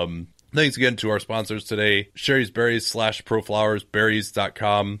 Thanks again to our sponsors today, Sherry's Berries /ProFlowers,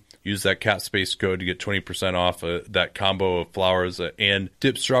 berries.com. Use that cat space code to get 20% off that combo of flowers and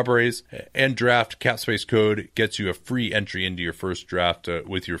dipped strawberries, and draft. Cat space code gets you a free entry into your first draft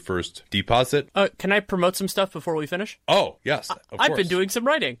with your first deposit. Can I promote some stuff before we finish? Oh, yes. Of course. I've been doing some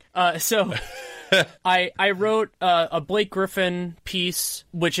writing. So I wrote a Blake Griffin piece,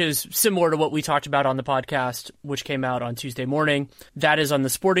 which is similar to what we talked about on the podcast, which came out on Tuesday morning. That is on the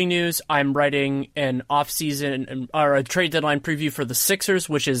Sporting News. I'm writing an off-season or a trade deadline preview for the Sixers,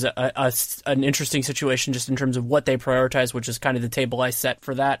 which is an interesting situation just in terms of what they prioritize, which is kind of the table I set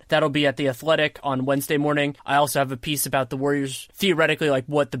for that. That'll be at The Athletic on Wednesday morning. I also have a piece about the Warriors, theoretically, like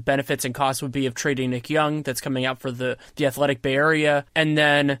what the benefits and costs would be of trading Nick Young. That's coming out for the Athletic Bay Area. And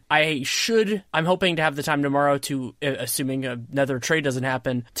then I'm hoping to have the time tomorrow to, assuming another trade doesn't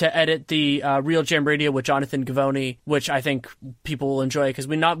happen, to edit the Real Jam Radio with Jonathan Givony, which I think people will enjoy, because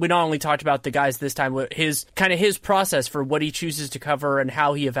we not only talked about the guys this time, but his process for what he chooses to cover and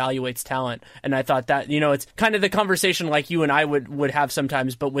how he evaluates talent. And I thought that, it's kind of the conversation like you and I would have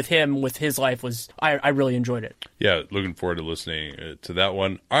sometimes, but with him, with his life, I really enjoyed it. Yeah, looking forward to listening to that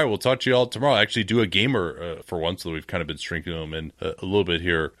one. All right, we'll talk to you all tomorrow. Actually do a gamer for once, so we've kind of been shrinking them in a little bit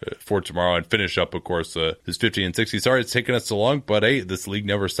here for tomorrow, and finish up, of course, this 50 and 60. Sorry it's taken us so long, but hey, this league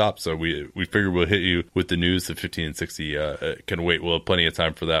never stops, so we figure we'll hit you with the news. The 50 and 60 can wait. We'll have plenty of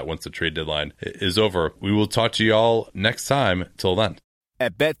time for that once the trade deadline is over. We will talk to you all next time. Till then.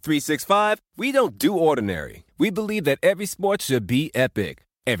 At Bet365, we don't do ordinary. We believe that every sport should be epic.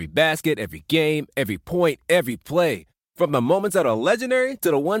 Every basket, every game, every point, every play. From the moments that are legendary to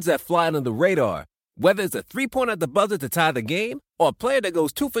the ones that fly under the radar. Whether it's a three-pointer at the buzzer to tie the game or a player that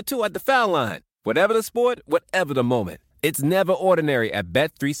goes 2 for 2 at the foul line. Whatever the sport, whatever the moment. It's never ordinary at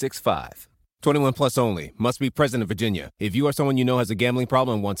Bet365. 21 plus only. Must be present in Virginia. If you or someone you know has a gambling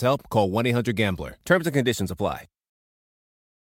problem and wants help, call 1-800-GAMBLER. Terms and conditions apply.